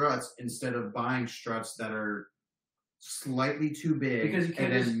custom struts instead of buying struts that are slightly too big and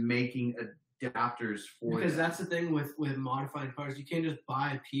then making adapters for Because that's the thing with modifying cars. You can't just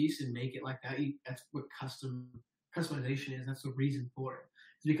buy a piece and make it like that. That's what customization is. That's the reason for it.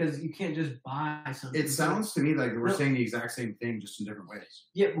 It's because you can't just buy something. It sounds to me like we're saying the exact same thing, just in different ways.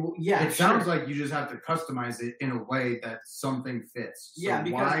 Yeah, well, yeah. It sounds like you just have to customize it in a way that something fits. So yeah,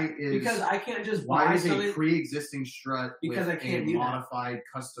 because I can't just buy why is something, a pre-existing strut because with I can't a do modified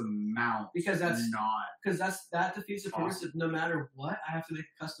custom mount? Because that defeats the awesome. purpose of no matter what, I have to make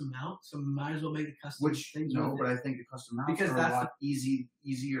a custom mount, so might as well make a custom thing. But I think a custom mount is a lot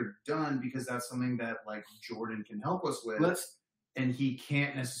easier done, because that's something that like Jordan can help us with. And he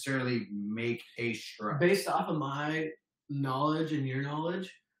can't necessarily make a strut. Based off of my knowledge and your knowledge,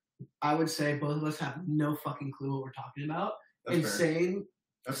 I would say both of us have no fucking clue what we're talking about. Saying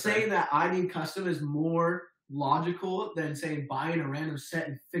that I need custom is more logical than saying buying a random set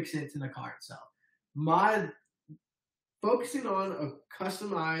and fixing it to the car itself. Focusing on a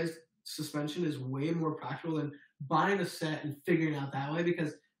customized suspension is way more practical than buying a set and figuring out that way,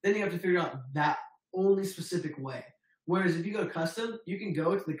 because then you have to figure out that only specific way. Whereas if you go custom, you can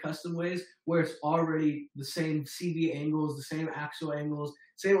go to the custom ways where it's already the same CV angles, the same axle angles,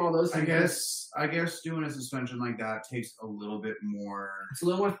 same all those things. I guess doing a suspension like that takes a little bit more. It's a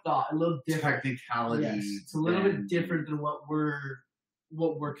little more thought, a little different technicality. Yes, it's a little bit different than what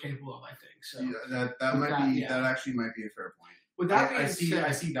we're capable of, I think. So yeah, that actually might be a fair point. With that being said,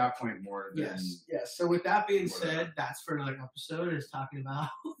 I see that point more. Yes. So with that being said, that's for another episode. Is talking about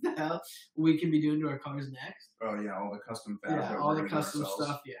what the hell we can be doing to our cars next. Oh yeah, all the custom fab. Yeah, all the custom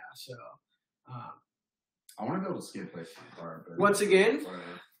stuff. Yeah. So I want to be able to skid plates in the car. But once again,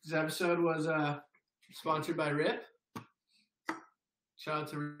 this episode was sponsored by Rip. Shout out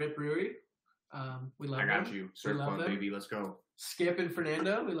to Rip Brewery. We love them. I got you. Surf Club, baby. Let's go. Skip and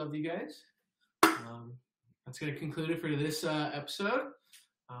Fernando, we love you guys. That's going to conclude it for this episode.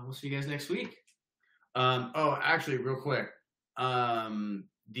 We'll see you guys next week. Actually, real quick.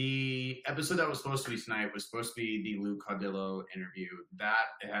 The episode that was supposed to be tonight was supposed to be the Luke Caudillo interview. That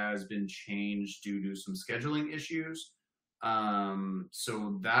has been changed due to some scheduling issues.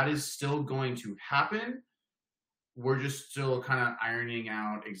 So that is still going to happen. We're just still kind of ironing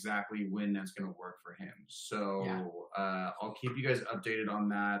out exactly when that's going to work for him. So I'll keep you guys updated on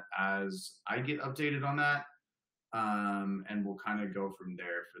that as I get updated on that. And we'll kind of go from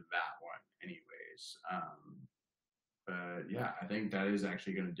there for that one anyways. But yeah, I think that is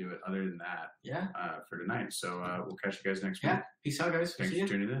actually going to do it other than that for tonight. So we'll catch you guys next week. Peace out, guys. Thanks for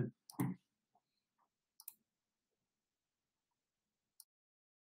tuning in.